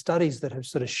hundreds of studies that have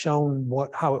sort of shown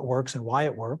how it works and why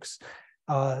it works,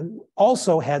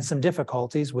 also had some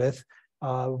difficulties with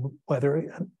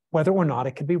whether or not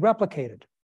it could be replicated.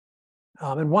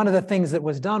 And one of the things that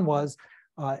was done was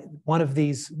one of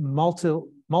these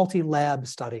multi-lab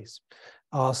studies.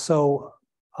 So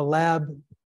a lab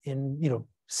in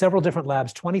several different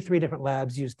labs, 23 different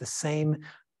labs used the same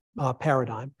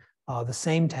paradigm, the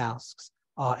same tasks,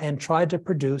 and tried to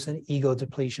produce an ego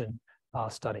depletion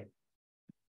study.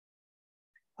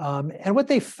 And what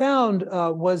they found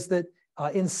was that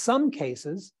in some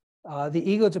cases, the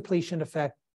ego depletion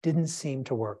effect didn't seem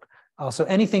to work. So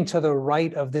anything to the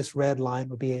right of this red line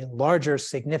would be a larger,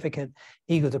 significant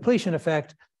ego depletion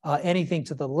effect. Anything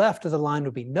to the left of the line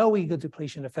would be no ego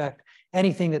depletion effect.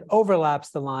 Anything that overlaps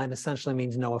the line essentially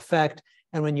means no effect.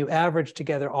 And when you average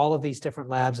together all of these different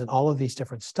labs and all of these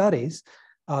different studies,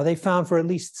 they found for at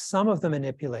least some of the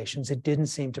manipulations, it didn't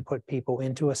seem to put people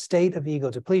into a state of ego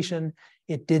depletion.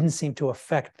 It didn't seem to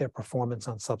affect their performance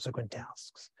on subsequent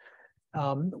tasks.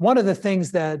 One of the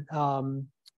things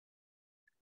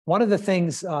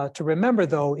to remember,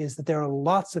 though, is that there are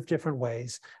lots of different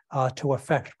ways to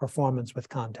affect performance with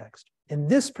context. In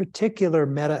this particular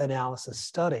meta-analysis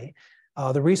study,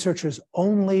 the researchers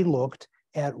only looked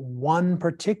at one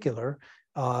particular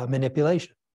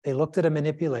manipulation. They looked at a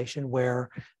manipulation where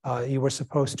you were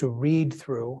supposed to read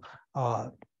through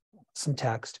some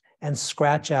text and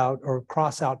scratch out or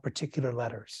cross out particular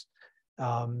letters.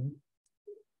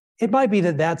 It might be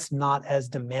that that's not as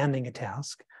demanding a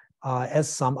task as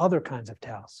some other kinds of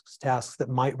tasks that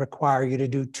might require you to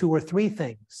do 2 or 3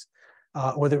 things,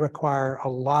 or that require a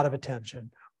lot of attention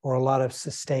or a lot of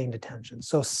sustained attention.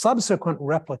 So subsequent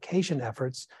replication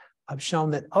efforts have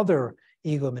shown that other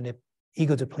ego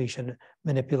depletion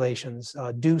manipulations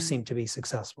do seem to be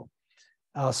successful.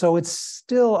 So it's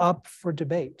still up for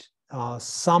debate.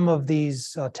 Some of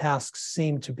these tasks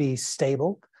seem to be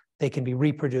stable. They can be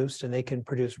reproduced and they can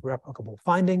produce replicable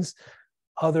findings.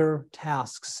 Other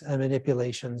tasks and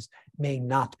manipulations may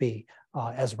not be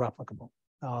as replicable.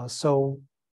 So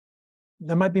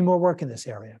there might be more work in this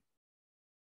area.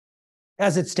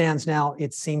 As it stands now,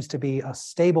 it seems to be a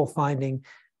stable finding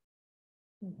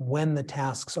when the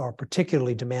tasks are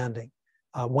particularly demanding.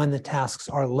 When the tasks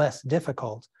are less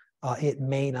difficult, it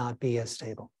may not be as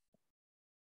stable.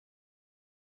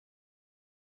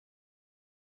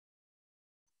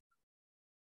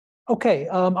 Okay,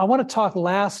 I want to talk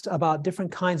last about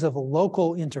different kinds of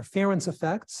local interference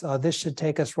effects. This should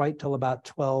take us right till about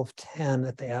 12:10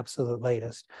 at the absolute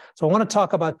latest. So I want to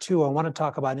talk about 2. I want to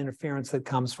talk about interference that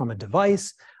comes from a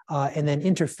device, and then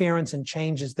interference and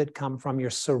changes that come from your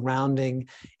surrounding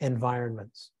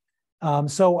environments.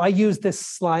 So I used this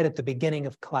slide at the beginning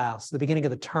of class, the beginning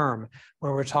of the term,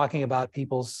 where we're talking about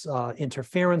people's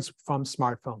interference from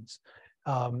smartphones.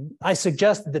 I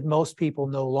suggested that most people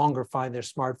no longer find their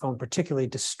smartphone particularly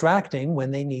distracting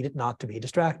when they need it not to be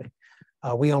distracting.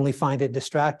 We only find it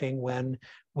distracting when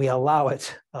we allow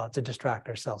it to distract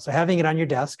ourselves. So having it on your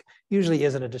desk usually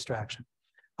isn't a distraction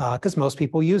because most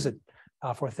people use it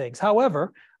for things.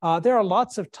 However, there are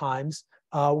lots of times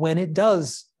when it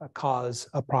does cause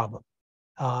a problem.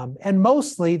 And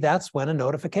mostly that's when a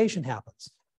notification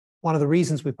happens. One of the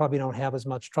reasons we probably don't have as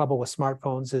much trouble with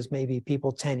smartphones as maybe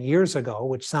people 10 years ago,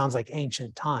 which sounds like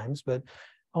ancient times, but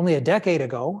only a decade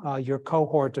ago, your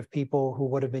cohort of people who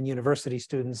would have been university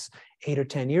students 8 or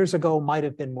 10 years ago might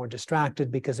have been more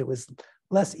distracted because it was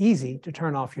less easy to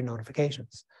turn off your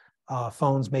notifications.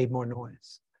 Phones made more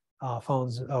noise.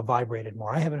 phones vibrated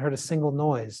more. I haven't heard a single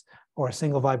noise or a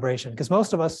single vibration because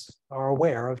most of us are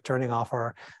aware of turning off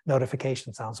our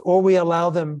notification sounds, or we allow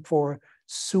them for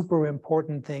super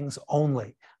important things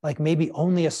only, like maybe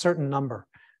only a certain number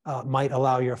might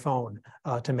allow your phone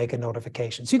to make a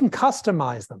notification. So you can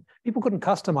customize them. People couldn't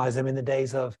customize them in the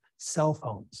days of cell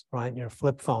phones, right? Your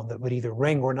flip phone that would either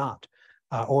ring or not,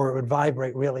 or it would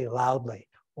vibrate really loudly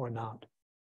or not.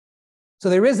 So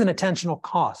there is an attentional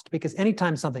cost because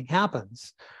anytime something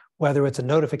happens, whether it's a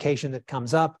notification that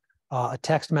comes up, a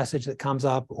text message that comes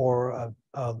up, or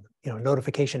a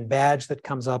notification badge that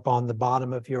comes up on the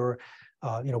bottom of your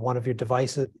one of your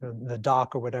devices, the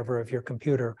dock or whatever of your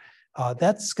computer,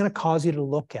 that's going to cause you to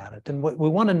look at it. And what we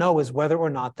want to know is whether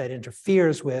or not that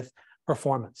interferes with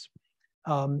performance.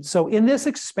 So in this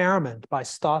experiment by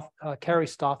Carrie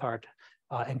Stothart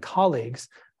and colleagues,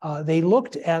 they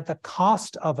looked at the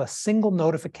cost of a single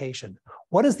notification.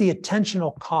 What is the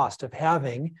attentional cost of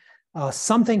having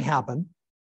something happen,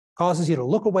 causes you to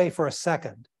look away for a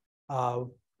second?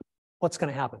 What's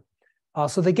going to happen?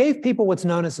 So they gave people what's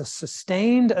known as a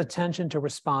sustained attention to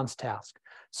response task.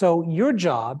 So your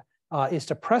job is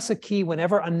to press a key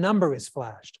whenever a number is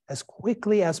flashed as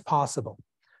quickly as possible.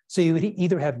 So you would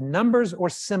either have numbers or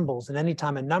symbols, and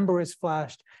anytime a number is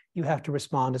flashed, you have to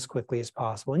respond as quickly as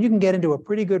possible. And you can get into a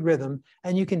pretty good rhythm,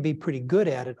 and you can be pretty good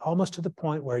at it, almost to the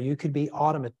point where you could be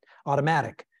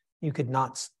automatic. You could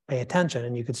not pay attention,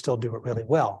 and you could still do it really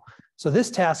well. So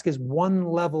this task is one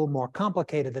level more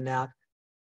complicated than that.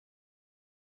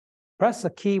 Press a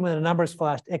key when a number is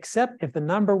flashed, except if the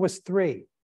number was 3.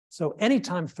 So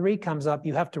anytime 3 comes up,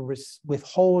 you have to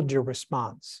withhold your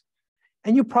response.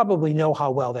 And you probably know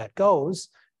how well that goes.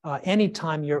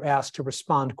 Anytime you're asked to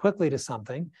respond quickly to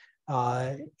something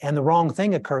and the wrong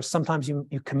thing occurs, sometimes you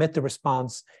commit the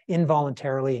response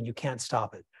involuntarily and you can't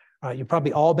stop it. You've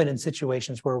probably all been in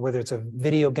situations whether it's a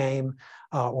video game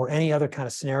or any other kind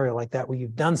of scenario like that, where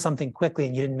you've done something quickly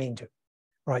and you didn't mean to.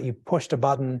 Right, you pushed a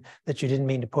button that you didn't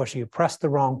mean to push. You pressed the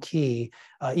wrong key,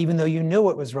 even though you knew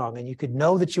it was wrong, and you could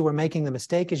know that you were making the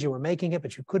mistake as you were making it,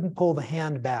 but you couldn't pull the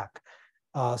hand back.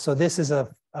 So this is a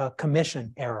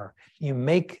commission error. You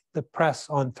make the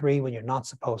press on 3 when you're not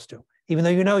supposed to, even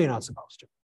though you know you're not supposed to.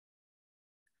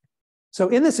 So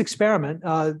in this experiment,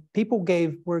 people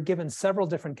were given several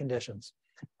different conditions.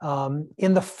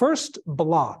 In the first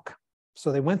block, so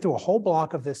they went through a whole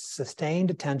block of this sustained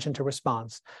attention to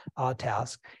response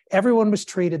task. Everyone was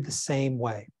treated the same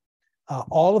way.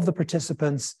 All of the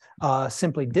participants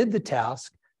simply did the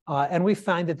task, and we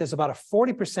find that there's about a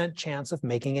 40% chance of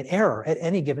making an error at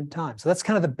any given time. So that's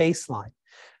kind of the baseline.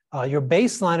 Your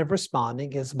baseline of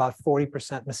responding is about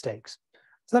 40% mistakes.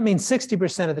 So that means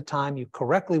 60% of the time you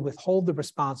correctly withhold the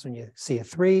response when you see a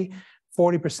 3,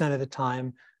 40% of the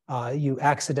time you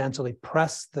accidentally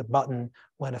press the button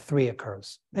when a 3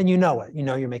 occurs. And you know it, you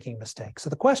know you're making a mistake. So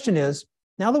the question is,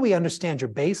 now that we understand your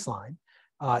baseline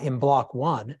in block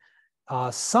 1,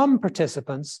 some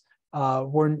participants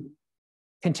were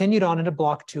continued on into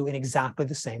block 2 in exactly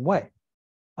the same way.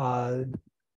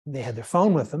 They had their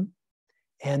phone with them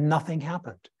and nothing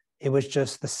happened. It was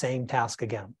just the same task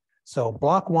again. So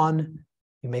block 1,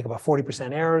 you make about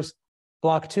 40% errors.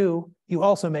 Block 2, you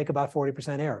also make about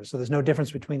 40% errors. So there's no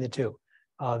difference between the two.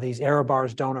 These error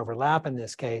bars don't overlap in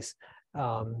this case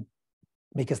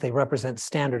because they represent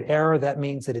standard error. That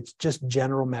means that it's just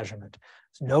general measurement.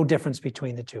 There's no difference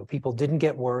between the two. People didn't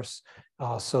get worse,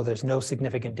 so there's no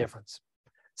significant difference.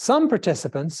 Some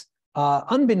participants,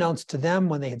 unbeknownst to them,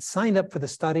 when they had signed up for the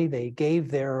study, they gave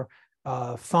their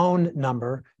phone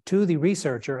number to the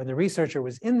researcher, and the researcher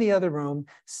was in the other room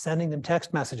sending them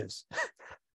text messages.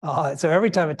 So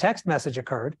every time a text message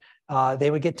occurred,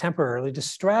 they would get temporarily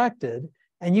distracted,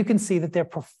 and you can see that their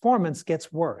performance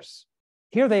gets worse.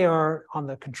 Here they are on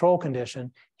the control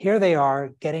condition. Here they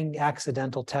are getting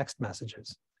accidental text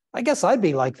messages. I guess I'd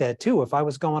be like that too if I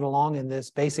was going along in this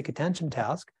basic attention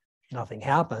task. Nothing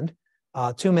happened.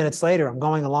 2 minutes later, I'm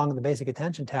going along in the basic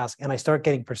attention task, and I start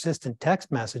getting persistent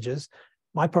text messages.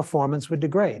 My performance would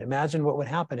degrade. Imagine what would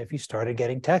happen if you started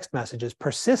getting text messages,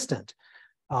 persistent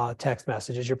text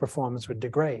messages. Your performance would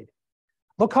degrade.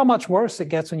 Look how much worse it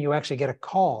gets when you actually get a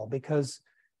call, because,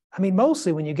 I mean,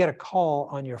 mostly when you get a call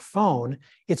on your phone,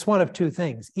 it's one of two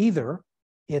things. Either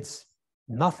it's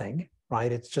nothing,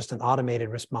 right? It's just an automated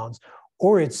response,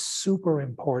 or it's super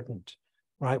important,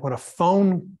 right? When a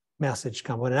phone message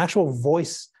comes, when an actual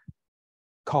voice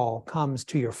call comes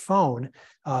to your phone,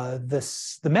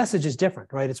 the message is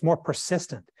different, right? It's more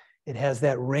persistent. It has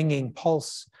that ringing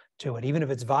pulse to it. Even if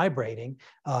it's vibrating,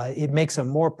 it makes a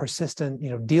more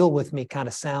persistent, deal with me kind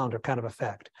of sound or kind of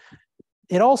effect.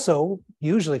 It also,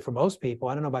 usually for most people,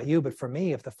 I don't know about you, but for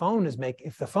me, if the phone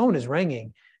is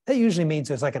ringing, that usually means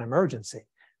there's like an emergency,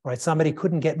 right? Somebody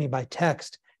couldn't get me by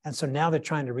text, and so now they're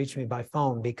trying to reach me by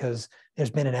phone because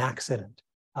there's been an accident,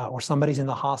 or somebody's in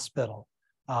the hospital,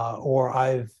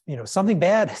 or something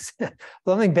bad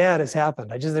has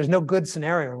happened. There's no good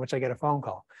scenario in which I get a phone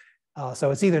call.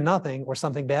 So it's either nothing or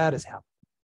something bad has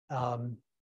happened.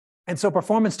 And so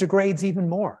performance degrades even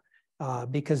more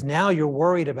because now you're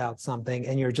worried about something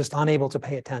and you're just unable to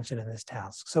pay attention in this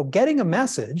task. So getting a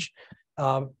message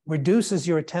reduces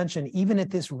your attention even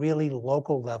at this really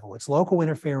local level. It's local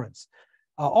interference.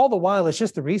 All the while, it's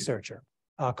just the researcher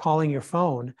calling your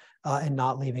phone and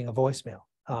not leaving a voicemail.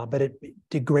 But it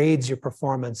degrades your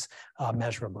performance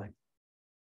measurably.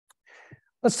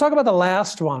 Let's talk about the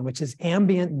last one, which is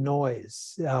ambient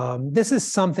noise. This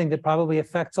is something that probably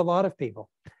affects a lot of people.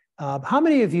 How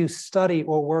many of you study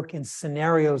or work in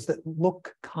scenarios that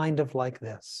look kind of like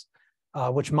this,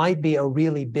 which might be a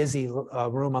really busy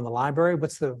room on the library?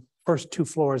 What's the first 2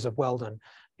 floors of Weldon?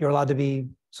 You're allowed to be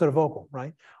sort of vocal,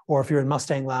 right? Or if you're in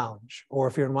Mustang Lounge, or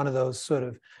if you're in one of those sort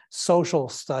of social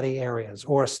study areas,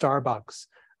 or a Starbucks,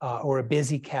 or a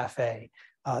busy cafe.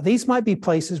 These might be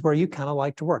places where you kind of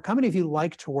like to work. How many of you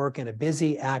like to work in a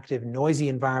busy, active, noisy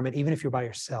environment, even if you're by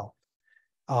yourself?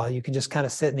 You can just kind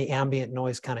of sit and the ambient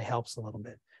noise kind of helps a little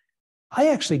bit. I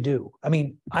actually do. I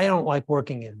mean, I don't like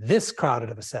working in this crowded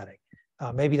of a setting.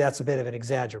 Maybe that's a bit of an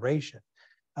exaggeration.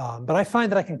 But I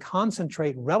find that I can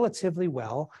concentrate relatively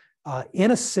well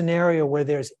in a scenario where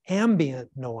there's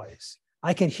ambient noise.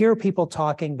 I can hear people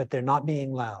talking, but they're not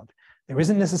being loud. There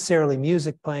isn't necessarily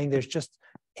music playing. There's just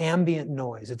ambient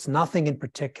noise. It's nothing in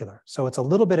particular. So it's a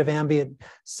little bit of ambient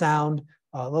sound,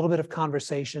 a little bit of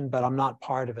conversation, but I'm not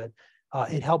part of it.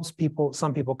 It helps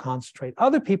some people concentrate.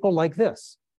 Other people like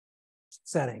this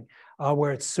setting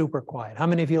where it's super quiet. How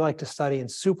many of you like to study in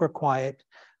super quiet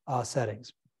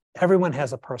settings? Everyone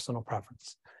has a personal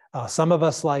preference. Some of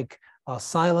us like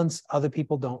silence. Other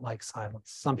people don't like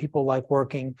silence. Some people like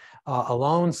working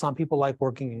alone. Some people like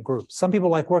working in groups. Some people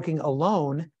like working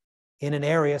alone in an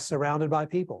area surrounded by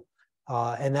people.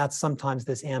 And that's sometimes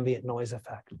this ambient noise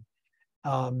effect.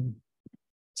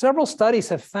 Several studies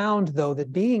have found, though,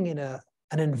 that being in an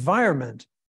environment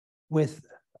with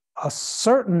a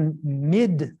certain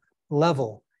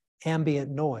mid-level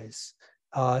ambient noise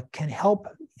can help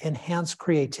enhance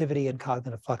creativity and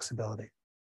cognitive flexibility.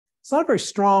 It's not a very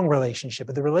strong relationship,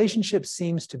 but the relationship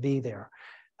seems to be there.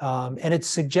 And it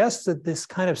suggests that this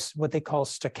kind of what they call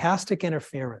stochastic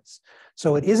interference.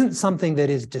 So it isn't something that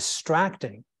is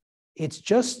distracting. It's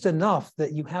just enough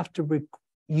that you have to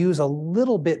use a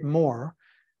little bit more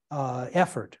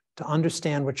effort to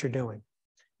understand what you're doing.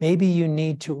 Maybe you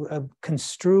need to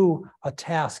construe a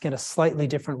task in a slightly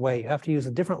different way. You have to use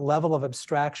a different level of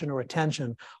abstraction or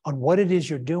attention on what it is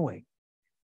you're doing,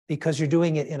 because you're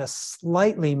doing it in a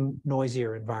slightly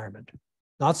noisier environment.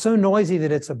 Not so noisy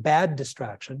that it's a bad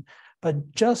distraction,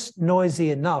 but just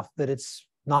noisy enough that it's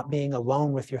not being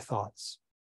alone with your thoughts.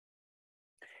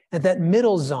 And that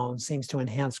middle zone seems to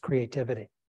enhance creativity.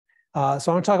 So I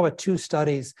want to talk about 2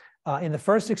 studies. In the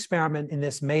first experiment in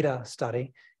this Minda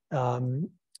study,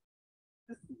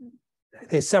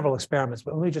 there's several experiments,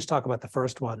 but let me just talk about the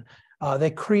first one. They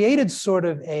created sort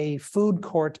of a food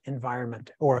court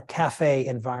environment or a cafe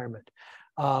environment.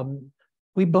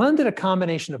 We blended a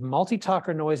combination of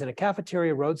multi-talker noise in a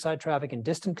cafeteria, roadside traffic, and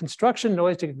distant construction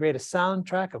noise to create a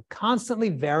soundtrack of constantly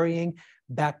varying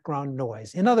background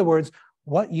noise. In other words,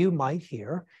 what you might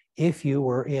hear if you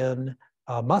were in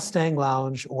a Mustang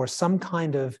Lounge or some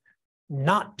kind of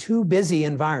not too busy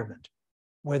environment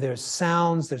where there's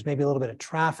sounds, there's maybe a little bit of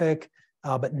traffic,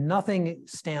 but nothing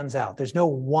stands out. There's no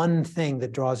one thing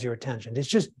that draws your attention. It's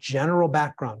just general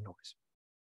background noise.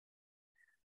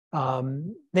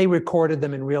 They recorded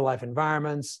them in real life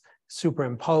environments,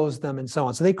 superimposed them, and so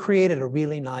on. So they created a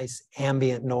really nice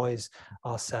ambient noise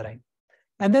setting.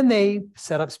 And then they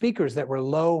set up speakers that were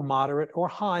low, moderate, or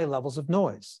high levels of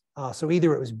noise. So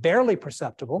either it was barely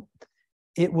perceptible,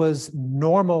 it was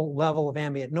normal level of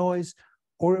ambient noise,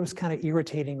 or it was kind of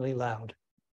irritatingly loud.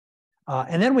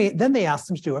 And then they asked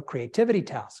them to do a creativity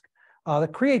task. The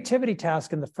creativity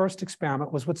task in the first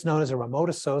experiment was what's known as a remote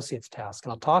associates task.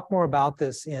 And I'll talk more about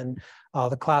this in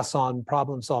the class on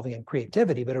problem solving and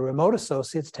creativity, but a remote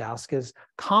associates task is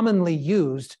commonly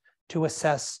used to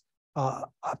assess a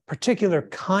particular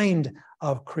kind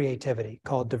of creativity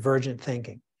called divergent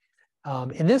thinking.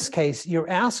 In this case, you're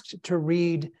asked to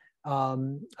read a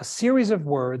series of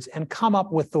words and come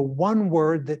up with the one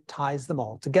word that ties them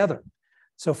all together.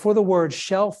 So for the word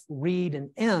shelf, read,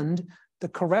 and end, the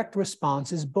correct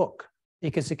response is book.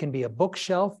 because it can be a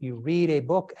bookshelf, you read a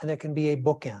book, and there can be a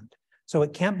bookend. So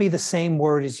it can't be the same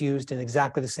word is used in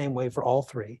exactly the same way for all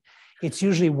three. It's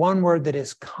usually one word that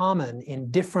is common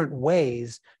in different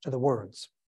ways to the words.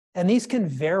 And these can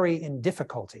vary in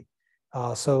difficulty.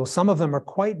 So some of them are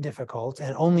quite difficult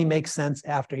and only make sense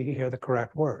after you hear the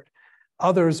correct word.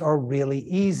 Others are really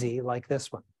easy, like this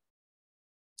one.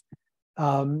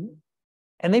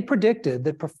 And they predicted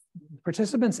that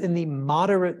participants in the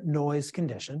moderate noise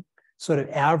condition, sort of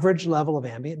average level of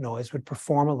ambient noise, would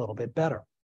perform a little bit better.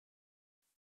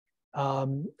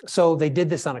 So they did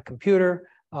this on a computer.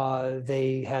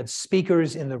 They had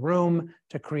speakers in the room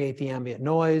to create the ambient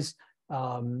noise,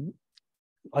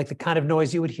 like the kind of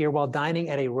noise you would hear while dining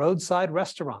at a roadside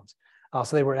restaurant.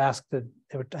 So they were asked that,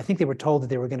 I think they were told that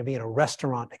they were going to be in a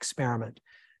restaurant experiment.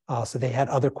 So they had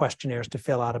other questionnaires to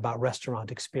fill out about restaurant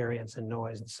experience and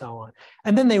noise and so on.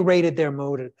 And then they rated their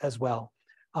mood as well.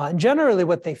 And generally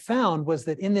what they found was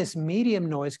that in this medium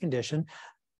noise condition,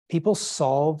 people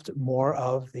solved more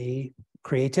of the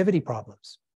creativity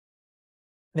problems.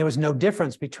 There was no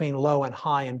difference between low and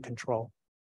high in control.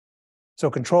 So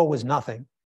control was nothing.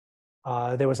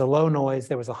 There was a low noise,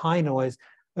 there was a high noise,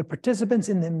 but participants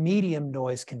in the medium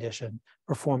noise condition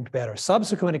performed better.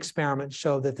 Subsequent experiments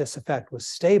showed that this effect was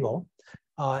stable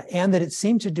and that it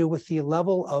seemed to do with the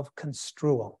level of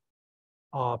construal.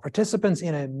 Participants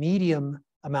in a medium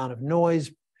amount of noise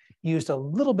used a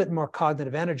little bit more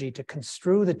cognitive energy to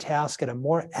construe the task at a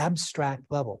more abstract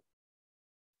level,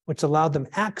 which allowed them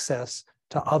access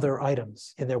to other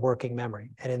items in their working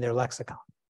memory and in their lexicon.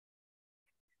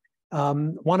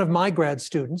 One of my grad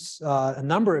students, a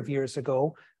number of years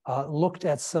ago, looked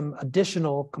at some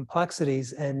additional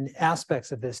complexities and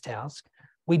aspects of this task.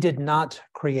 We did not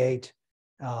create,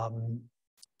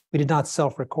 we did not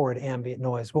self-record ambient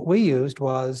noise. What we used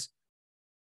was,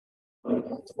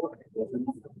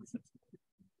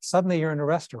 suddenly you're in a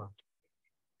restaurant.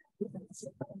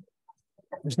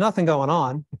 There's nothing going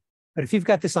on, but if you've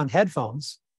got this on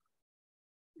headphones,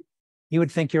 you would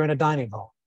think you're in a dining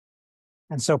hall.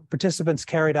 And so participants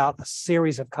carried out a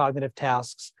series of cognitive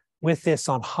tasks with this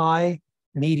on high,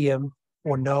 medium,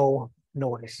 or no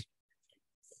noise.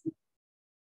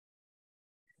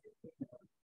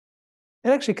 It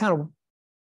actually find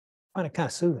it kind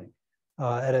of soothing.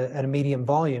 At a medium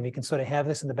volume, you can sort of have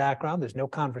this in the background. There's no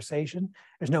conversation.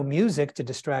 There's no music to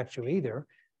distract you either.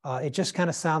 It just kind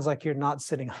of sounds like you're not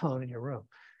sitting alone in your room.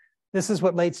 This is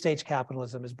what late stage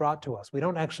capitalism has brought to us. We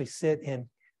don't actually sit in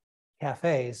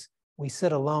cafes. We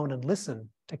sit alone and listen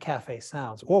to cafe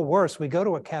sounds. Or worse, we go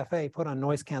to a cafe, put on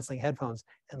noise canceling headphones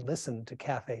and listen to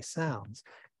cafe sounds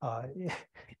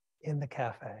in the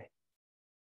cafe.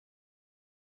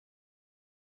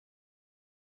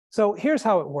 So here's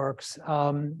how it works.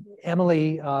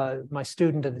 Emily, my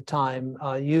student at the time,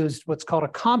 used what's called a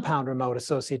compound remote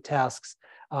associate tasks.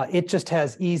 It just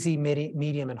has easy,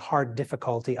 medium, and hard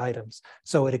difficulty items.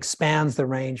 So it expands the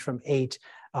range from 8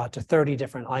 to 30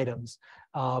 different items.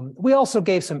 We also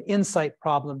gave some insight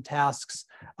problem tasks,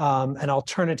 an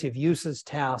alternative uses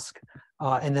task,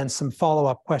 and then some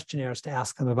follow-up questionnaires to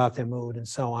ask them about their mood and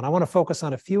so on. I want to focus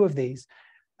on a few of these.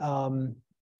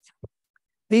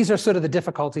 These are sort of the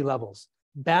difficulty levels.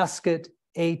 Basket,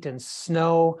 8, and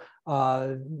snow.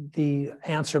 The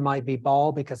answer might be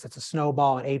ball because it's a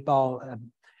snowball, an 8-ball,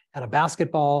 and a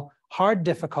basketball. Hard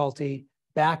difficulty,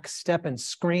 back, step, and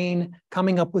screen.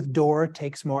 Coming up with door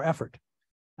takes more effort.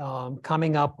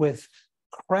 Coming up with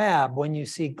crab when you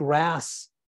see grass,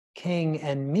 king,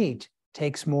 and meat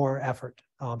takes more effort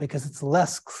because it's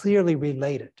less clearly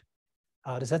related.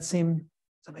 Does that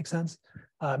make sense?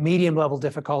 Medium level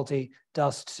difficulty,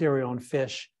 dust, cereal, and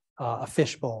fish. A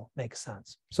fishbowl makes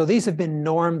sense. So these have been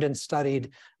normed and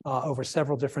studied over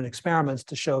several different experiments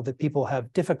to show that people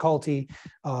have difficulty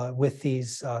with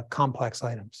these complex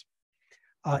items.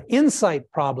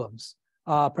 Insight problems.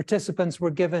 Participants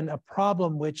were given a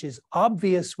problem which is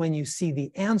obvious when you see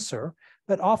the answer,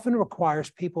 but often requires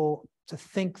people to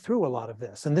think through a lot of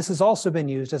this. And this has also been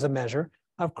used as a measure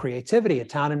of creativity. A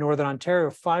town in Northern Ontario,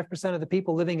 5% of the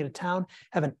people living in a town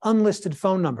have an unlisted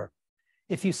phone number.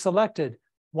 If you selected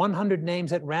 100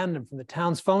 names at random from the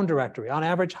town's phone directory, on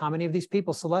average, how many of these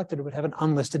people selected would have an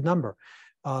unlisted number?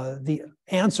 The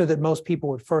answer that most people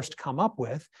would first come up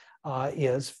with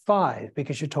is 5,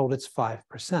 because you're told it's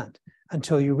 5%,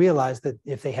 until you realize that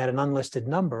if they had an unlisted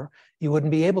number, you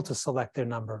wouldn't be able to select their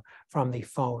number from the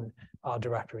phone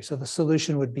directory. So the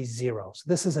solution would be 0. So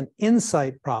this is an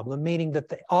insight problem, meaning that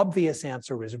the obvious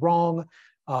answer is wrong.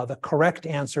 The correct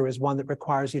answer is one that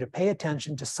requires you to pay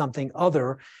attention to something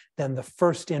other than the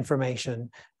first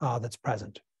information that's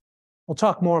present. We'll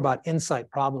talk more about insight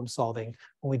problem solving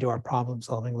when we do our problem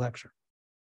solving lecture.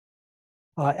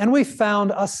 And we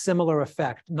found a similar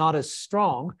effect, not as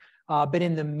strong, but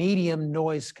in the medium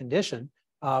noise condition,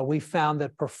 we found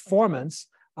that performance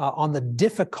on the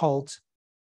difficult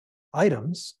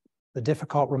items, the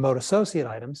difficult remote associate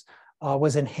items,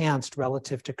 was enhanced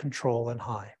relative to control and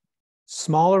high.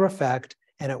 Smaller effect,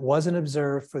 and it wasn't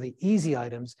observed for the easy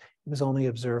items, it was only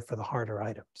observed for the harder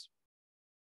items.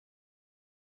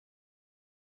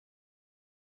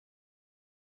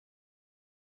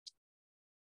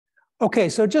 Okay,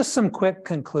 so just some quick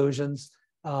conclusions.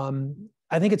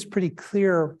 I think it's pretty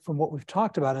clear from what we've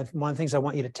talked about, and one of the things I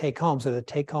want you to take home, so the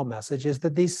take-home message is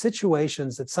that these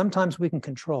situations that sometimes we can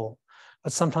control,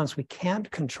 but sometimes we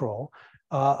can't control,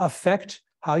 affect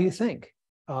how you think.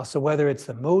 So whether it's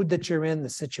the mood that you're in, the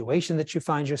situation that you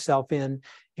find yourself in,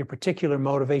 your particular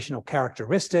motivational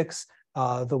characteristics,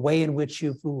 the way in which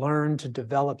you've learned to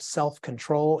develop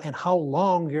self-control, and how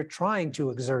long you're trying to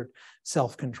exert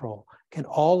self-control can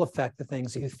all affect the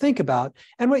things that you think about.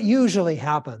 And what usually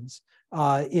happens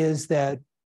is that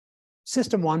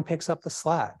system one picks up the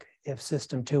slack if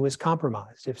system two is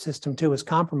compromised. If system two is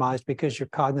compromised because you're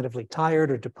cognitively tired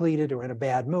or depleted or in a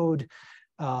bad mood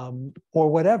or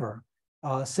whatever,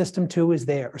 system two is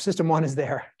there, or system one is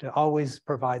there to always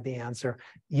provide the answer,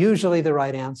 usually the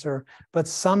right answer, but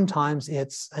sometimes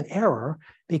it's an error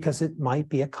because it might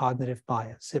be a cognitive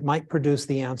bias. It might produce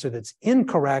the answer that's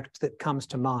incorrect that comes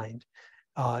to mind.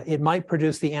 It might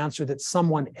produce the answer that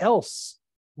someone else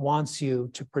wants you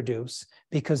to produce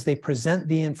because they present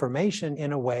the information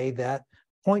in a way that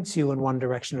points you in one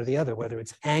direction or the other, whether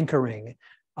it's anchoring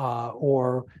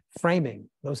or framing.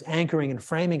 Those anchoring and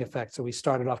framing effects that we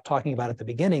started off talking about at the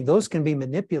beginning, those can be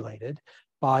manipulated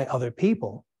by other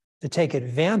people to take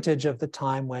advantage of the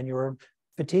time when you're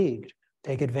fatigued,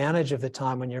 take advantage of the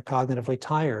time when you're cognitively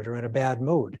tired or in a bad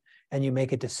mood, and you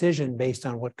make a decision based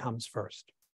on what comes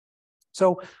first.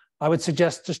 So I would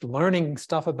suggest just learning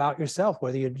stuff about yourself,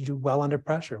 whether you do well under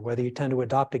pressure, whether you tend to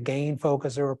adopt a gain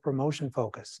focus or a promotion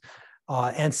focus,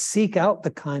 and seek out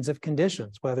the kinds of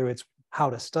conditions, whether it's how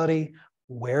to study,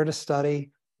 where to study,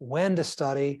 when to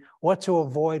study, what to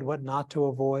avoid, what not to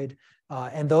avoid.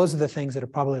 And those are the things that are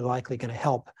probably likely going to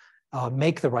help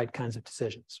make the right kinds of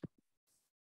decisions.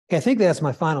 Okay, I think that's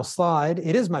my final slide.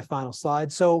 It is my final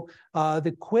slide. So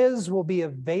the quiz will be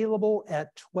available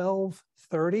at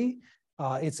 12:30.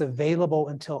 It's available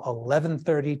until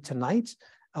 11:30 tonight.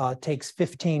 It takes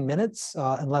 15 minutes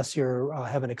unless you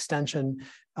have an extension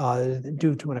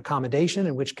due to an accommodation,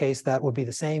 in which case that would be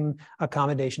the same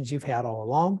accommodations you've had all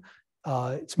along.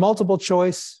 It's multiple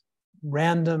choice,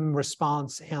 random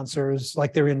response answers,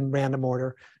 like they're in random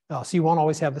order. So you won't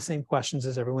always have the same questions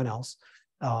as everyone else.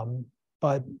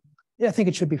 But yeah, I think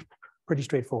it should be pretty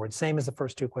straightforward, same as the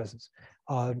first two quizzes.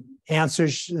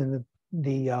 Answers,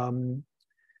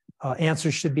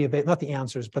 answers should be available, not the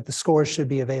answers, but the scores should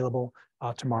be available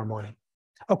tomorrow morning.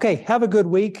 Okay, have a good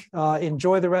week.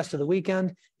 Enjoy the rest of the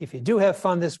weekend. If you do have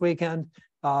fun this weekend,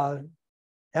 have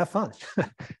fun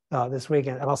this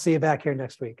weekend. And I'll see you back here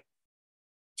next week.